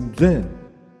us, and then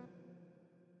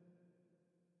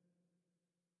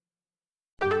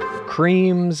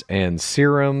Creams and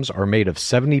serums are made of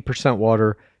 70%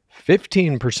 water,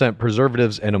 15%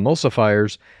 preservatives and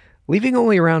emulsifiers, leaving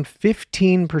only around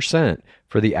 15%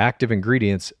 for the active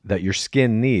ingredients that your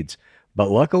skin needs. But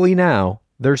luckily now,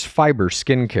 there's Fiber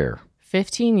Skincare.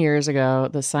 15 years ago,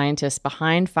 the scientists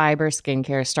behind Fiber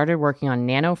Skincare started working on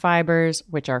nanofibers,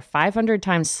 which are 500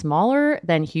 times smaller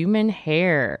than human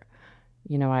hair.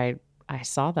 You know, I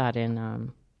saw that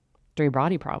in Three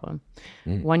Body Problem.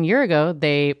 1 year ago,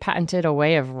 they patented a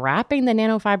way of wrapping the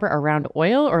nanofiber around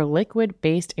oil or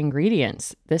liquid-based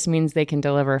ingredients. This means they can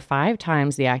deliver 5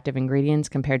 times the active ingredients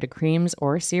compared to creams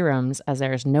or serums, as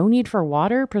there is no need for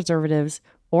water, preservatives,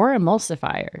 or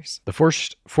emulsifiers. The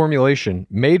first formulation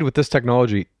made with this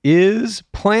technology is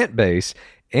plant-based,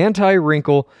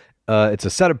 anti-wrinkle. It's a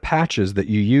set of patches that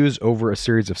you use over a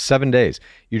series of 7 days.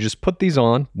 You just put these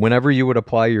on whenever you would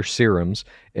apply your serums,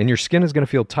 and your skin is going to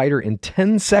feel tighter in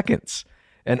 10 seconds.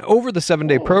 And over the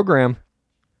 7-day program,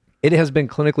 it has been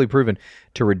clinically proven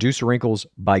to reduce wrinkles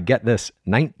by, get this,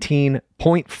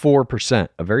 19.4%,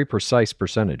 a very precise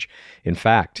percentage. In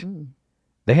fact,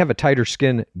 they have a tighter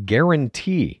skin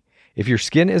guarantee. If your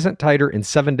skin isn't tighter in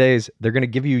 7 days, they're going to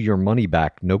give you your money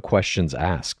back, no questions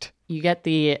asked. You get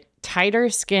the tighter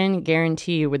skin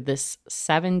guarantee with this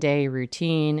 7-day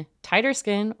routine. Tighter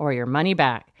skin or your money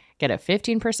back. Get a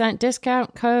 15%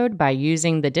 discount code by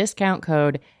using the discount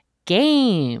code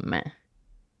GAME.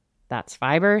 That's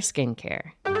Fiber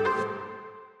Skincare.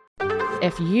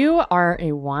 If you are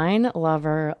a wine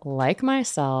lover like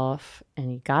myself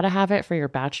and you gotta have it for your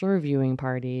bachelor viewing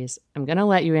parties, I'm gonna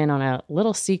let you in on a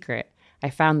little secret. I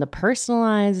found the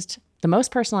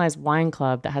most personalized wine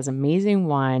club that has amazing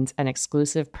wines and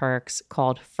exclusive perks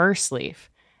called First Leaf.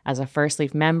 As a First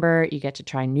Leaf member, you get to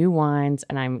try new wines,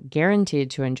 and I'm guaranteed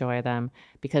to enjoy them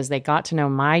because they got to know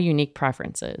my unique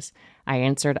preferences. I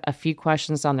answered a few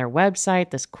questions on their website,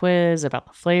 this quiz about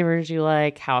the flavors you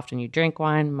like, how often you drink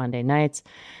wine, Monday nights,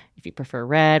 if you prefer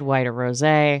red, white, or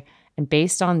rosé. And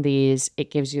based on these, it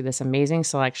gives you this amazing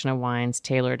selection of wines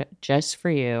tailored just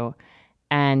for you.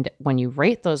 And when you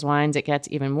rate those wines, it gets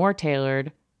even more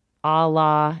tailored, a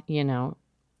la,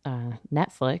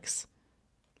 Netflix.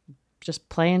 Just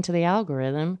play into the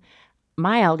algorithm.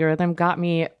 My algorithm got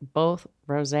me both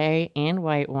rosé and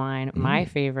white wine, my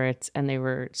favorites, and they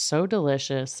were so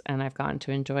delicious, and I've gotten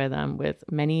to enjoy them with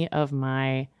many of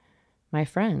my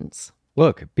friends.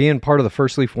 Look, being part of the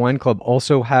First Leaf Wine Club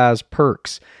also has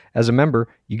perks. As a member,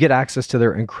 you get access to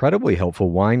their incredibly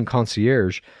helpful wine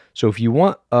concierge. So if you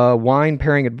want wine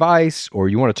pairing advice or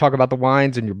you want to talk about the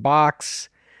wines in your box,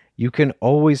 you can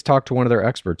always talk to one of their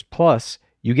experts. Plus,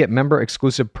 you get member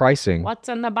exclusive pricing What's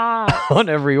in the box? on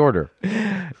every order.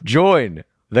 Join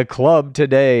the club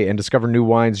today and discover new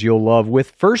wines you'll love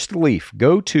with First Leaf.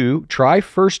 Go to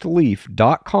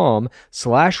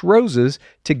tryfirstleaf.com/roses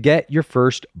to get your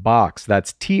first box.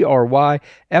 That's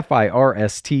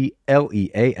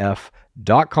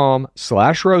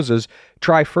tryfirstleaf.com/roses.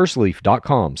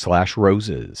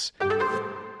 Tryfirstleaf.com/roses.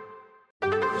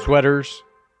 Sweaters,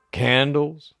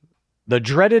 candles, the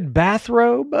dreaded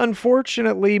bathrobe.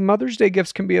 Unfortunately, Mother's Day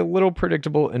gifts can be a little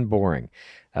predictable and boring.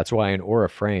 That's why an Aura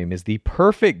frame is the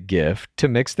perfect gift to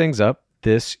mix things up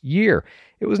this year.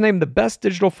 It was named the best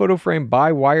digital photo frame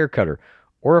by Wirecutter.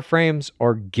 Aura frames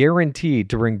are guaranteed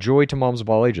to bring joy to moms of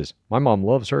all ages. My mom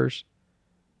loves hers.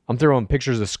 I'm throwing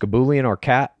pictures of Skaboolian, our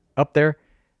cat, up there.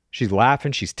 She's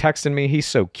laughing. She's texting me. He's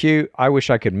so cute. I wish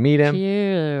I could meet him.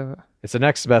 Cute. It's the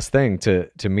next best thing to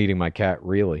meeting my cat,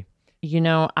 really. You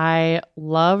know, I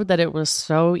love that it was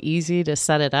so easy to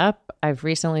set it up. I've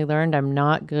recently learned I'm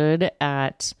not good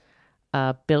at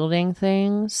building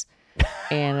things,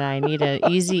 and I need an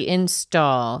easy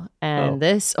install. And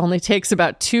this only takes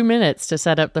about 2 minutes to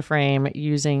set up the frame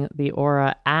using the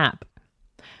Aura app.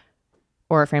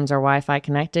 Aura frames are Wi-Fi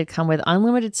connected, come with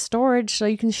unlimited storage, so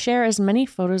you can share as many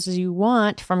photos as you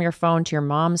want from your phone to your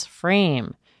mom's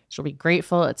frame. She'll be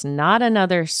grateful it's not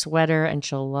another sweater, and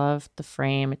she'll love the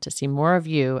frame to see more of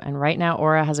you. And right now,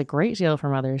 Aura has a great deal for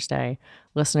Mother's Day.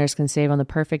 Listeners can save on the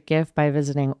perfect gift by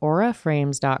visiting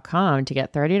auraframes.com to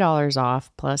get $30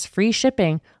 off plus free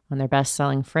shipping on their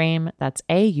best-selling frame. That's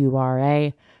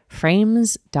AURA,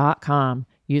 frames.com.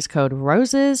 Use code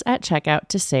ROSES at checkout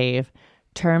to save.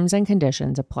 Terms and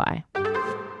conditions apply.